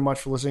 Thanks very much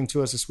for listening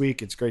to us this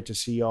week. It's great to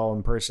see y'all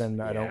in person.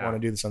 I don't want to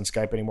do this on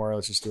Skype anymore.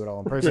 Let's just do it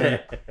all in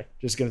person.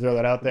 Just going to throw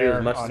that out there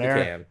as much on as air.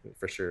 We can,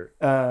 for sure.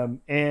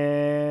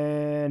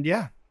 And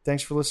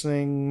thanks for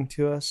listening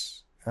to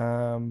us.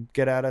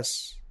 Get at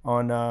us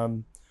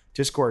on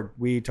Discord.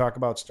 We talk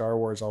about Star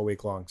Wars all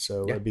week long.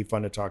 So it'd be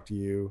fun to talk to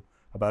you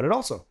about it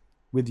also.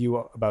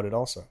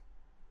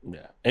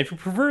 Yeah, and if you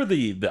prefer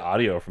the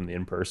audio from the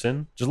in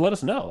person, just let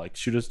us know. Like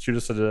shoot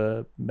us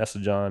a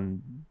message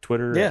on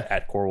Twitter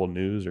at Corwell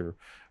News or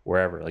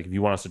wherever. Like if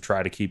you want us to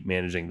try to keep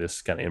managing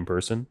this kind of in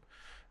person,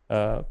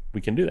 we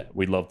can do that.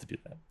 We'd love to do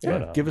that. Yeah,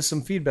 but, give us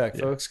some feedback,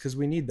 folks, because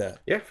we need that.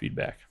 Yeah,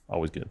 feedback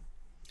always good.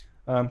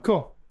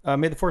 Cool.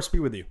 May the Force be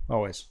with you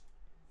always.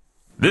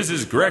 This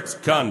is Grex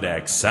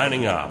Kondak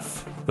signing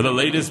off. For the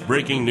latest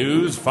breaking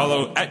news,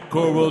 follow at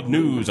Corwell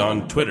News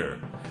on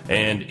Twitter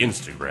and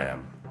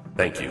Instagram.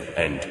 Thank you,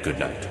 and good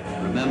night.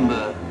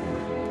 Remember,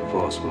 the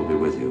Force will be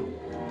with you,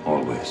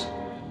 always.